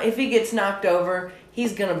he gets knocked over,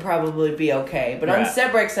 he's going to probably be okay. But on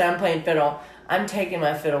set breaks and I'm playing fiddle, I'm taking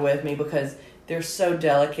my fiddle with me because they're so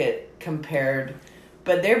delicate compared.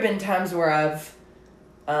 But there have been times where I've,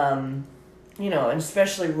 you know, and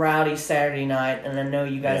especially rowdy Saturday night, and I know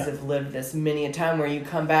you guys have lived this many a time where you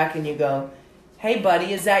come back and you go, hey,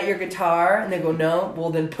 buddy, is that your guitar? And they go, no. Well,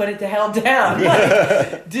 then put it the hell down.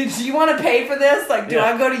 Like, did you want to pay for this? Like, do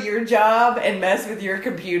I go to your job and mess with your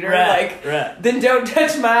computer? Then don't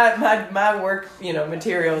touch my work, you know,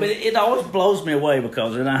 materials. But it always blows me away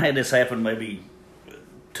because, and I had this happen maybe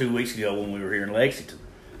 2 weeks ago when we were here in Lexington,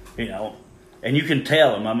 you know, and you can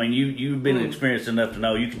tell them. I mean, you've been experienced enough to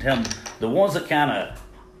know. You can tell them the ones that kind of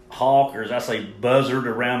hawk, or as I say, buzzard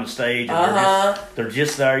around the stage. And they're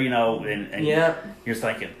just there, you know, and you're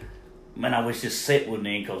thinking, man, I wish this set wouldn't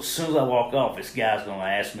end because as soon as I walk off, this guy's going to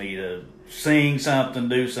ask me to sing something,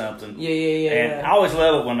 do something. And I always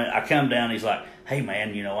love it when I come down, he's like, hey,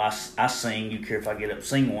 man, you know, I sing. You care if I get up and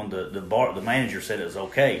sing one? The manager said it was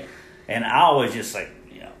okay. And I always just say,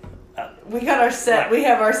 we got our set. We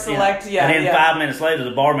have our select. And then 5 minutes later,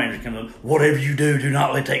 the bar manager comes up. Whatever you do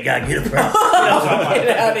not let that guy get up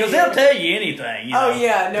there. Because they'll tell you anything. You know,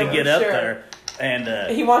 to get up there.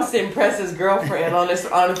 And he wants to impress his girlfriend on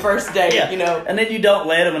a first date. You know. And then you don't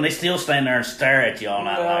let him, and they still stand there and stare at you all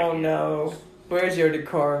night. Oh no! Where's your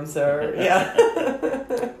decorum,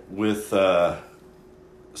 sir? With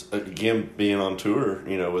again being on tour,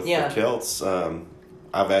 you know, with the Celts,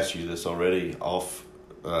 I've asked you this already off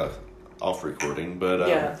recording,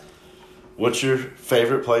 but what's your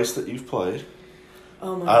favorite place that you've played?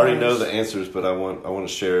 Oh my I already know the answers, but I want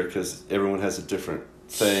to share it because everyone has a different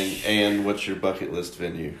thing. And what's your bucket list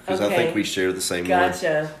venue? Because I think we share the same one.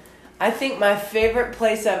 Gotcha. I think my favorite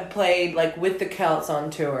place I've played, like with the Celts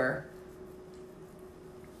on tour,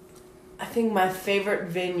 I think my favorite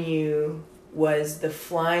venue was the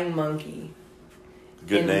Flying Monkey.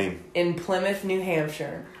 Good name. In Plymouth, New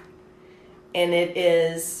Hampshire. And it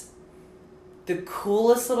is the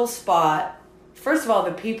coolest little spot. First of all,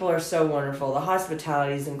 the people are so wonderful. The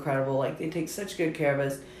hospitality is incredible. Like, they take such good care of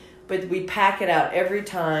us. But we pack it out every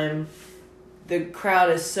time. The crowd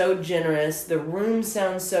is so generous. The room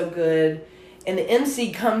sounds so good. And the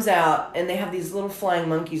MC comes out, and they have these little flying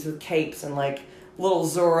monkeys with capes and, like, little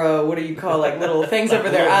Zorro, what do you call, like, little things over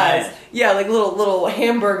their eyes. Mask. Yeah, like little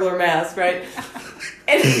Hamburglar mask, right?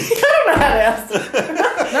 And I don't know how to ask him.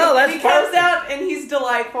 No, that's he comes out and he's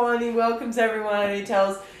delightful and he welcomes everyone and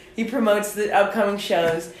he promotes the upcoming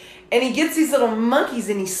shows, and he gets these little monkeys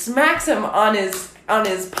and he smacks them on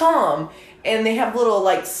his palm, and they have little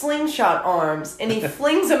like slingshot arms, and he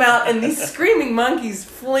flings them out, and these screaming monkeys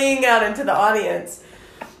fling out into the audience,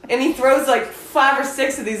 and he throws like 5 or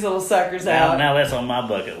 6 of these little suckers out. Now that's on my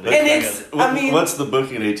bucket list. And it's, I mean, what's the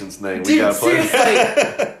booking agent's name? Dude, we gotta play.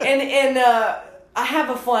 Seriously. and I have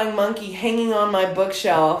a flying monkey hanging on my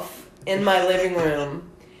bookshelf in my living room.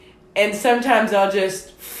 And sometimes I'll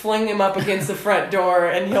just fling him up against the front door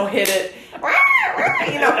and he'll hit it.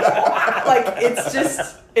 You know, like,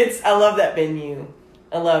 I love that venue.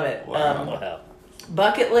 I love it. Wow.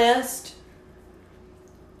 Bucket list.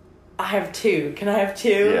 I have 2. Can I have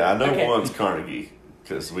 2? Yeah, I know one's Carnegie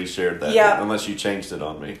because we shared that. Yeah. Unless you changed it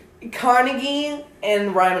on me. Carnegie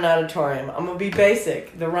and Ryman Auditorium. I'm going to be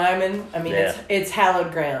basic. The Ryman, I mean, it's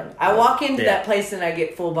hallowed ground. I walk into that place and I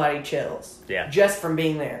get full body chills. Yeah. Just from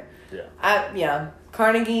being there. Yeah.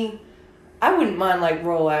 Carnegie, I wouldn't mind like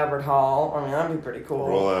Royal Albert Hall. I mean, that'd be pretty cool.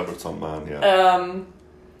 Royal Albert's on mine, yeah.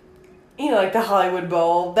 You know, like the Hollywood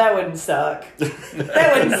Bowl, that wouldn't suck. But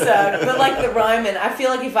like the Ryman, I feel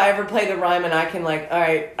like if I ever play the Ryman, I can like, all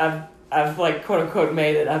right, I've like quote unquote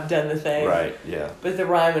made it. I've done the thing. Right. Yeah. But the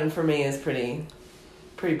Ryman for me is pretty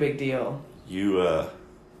big deal. You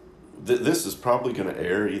this is probably going to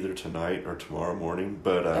air either tonight or tomorrow morning.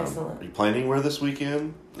 But Excellent. Are you playing anywhere this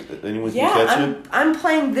weekend? Anyone can catch you? I'm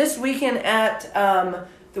playing this weekend at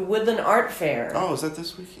the Woodland Art Fair. Oh, is that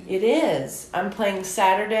this weekend? It is. I'm playing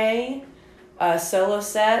Saturday, solo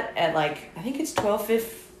set at like I think it's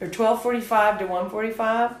 12:45 to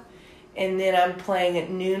 1:45. And then I'm playing at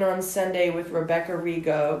noon on Sunday with Rebecca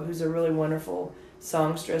Rigo, who's a really wonderful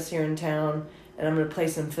songstress here in town. And I'm going to play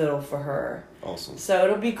some fiddle for her. Awesome. So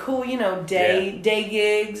it'll be cool, you know, day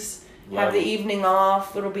gigs, have the evening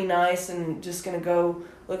off. It'll be nice, and just going to go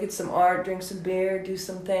look at some art, drink some beer, do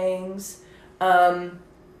some things. And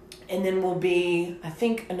then we'll be, I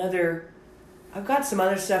think, I've got some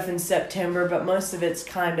other stuff in September, but most of it's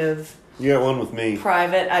kind of... You got one with me.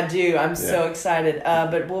 Private, I do. I'm so excited.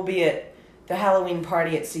 But we'll be at the Halloween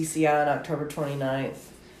party at CCI on October 29th.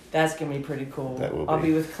 That's going to be pretty cool. That will be. I'll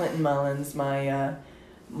be with Clinton Mullins, my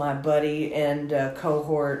buddy and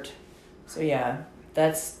cohort. So, yeah.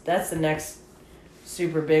 that's the next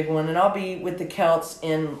super big one. And I'll be with the Celts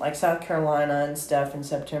in like South Carolina and stuff in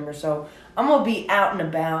September. So I'm gonna be out and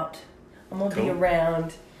about. I'm gonna be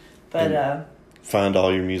around. But find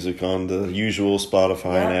all your music on the usual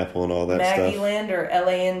Spotify and Apple and all that stuff. Maggie Lander,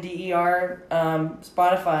 Lander,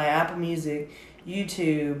 Spotify, Apple Music,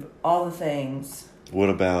 YouTube, all the things. What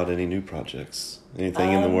about any new projects?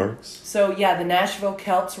 Anything in the works? So yeah, the Nashville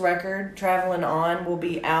Celts record, Traveling On, will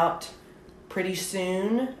be out pretty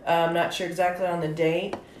soon. I'm not sure exactly on the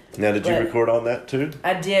date. Now, did you record on that too?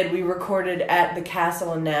 I did. We recorded at the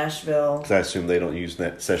Castle in Nashville. Because I assume they don't use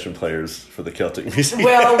session players for the Celtic music.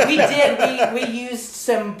 Well, we did. We used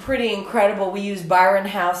some pretty incredible. We used Byron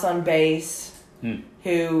House on bass,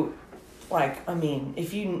 who, like, I mean,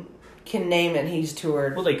 if you can name it, he's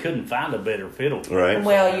toured. Well, they couldn't find a better fiddle player. Right.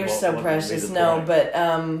 Well, you're so precious. No, but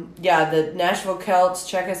yeah, the Nashville Celts.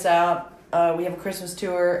 Check us out. We have a Christmas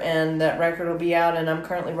tour, and that record will be out, and I'm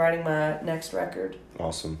currently writing my next record.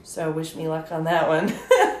 Awesome. So wish me luck on that one.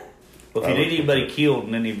 Well, if you need anybody killed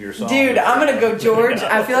in any of your songs... Dude, I'm going to go George.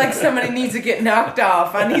 I feel like somebody needs to get knocked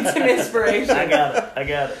off. I need some inspiration. I got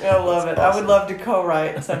it. I love it. Awesome. I would love to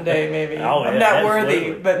co-write someday, maybe. I'm not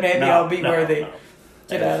worthy, but maybe I'll be worthy.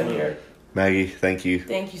 Get out of here. Maggie, thank you.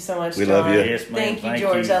 Thank you so much, We John. love you. Yes, man. Thank you,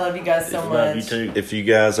 George. I love you guys so much. Love you too. If you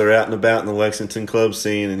guys are out and about in the Lexington club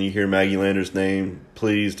scene and you hear Maggie Lander's name,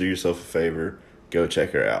 please do yourself a favor. Go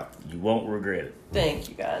check her out. You won't regret it. Thank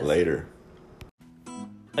you, guys. Later.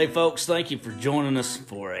 Hey, folks, thank you for joining us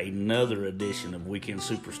for another edition of Weekend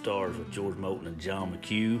Superstars with George Moulton and John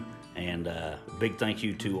McHugh. And a big thank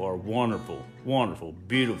you to our wonderful, wonderful,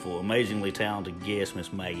 beautiful, amazingly talented guest,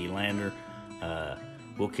 Miss Maggie Lander.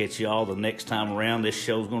 We'll catch you all the next time around. This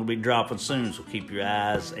show's going to be dropping soon, so keep your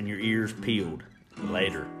eyes and your ears peeled.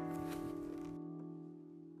 Later.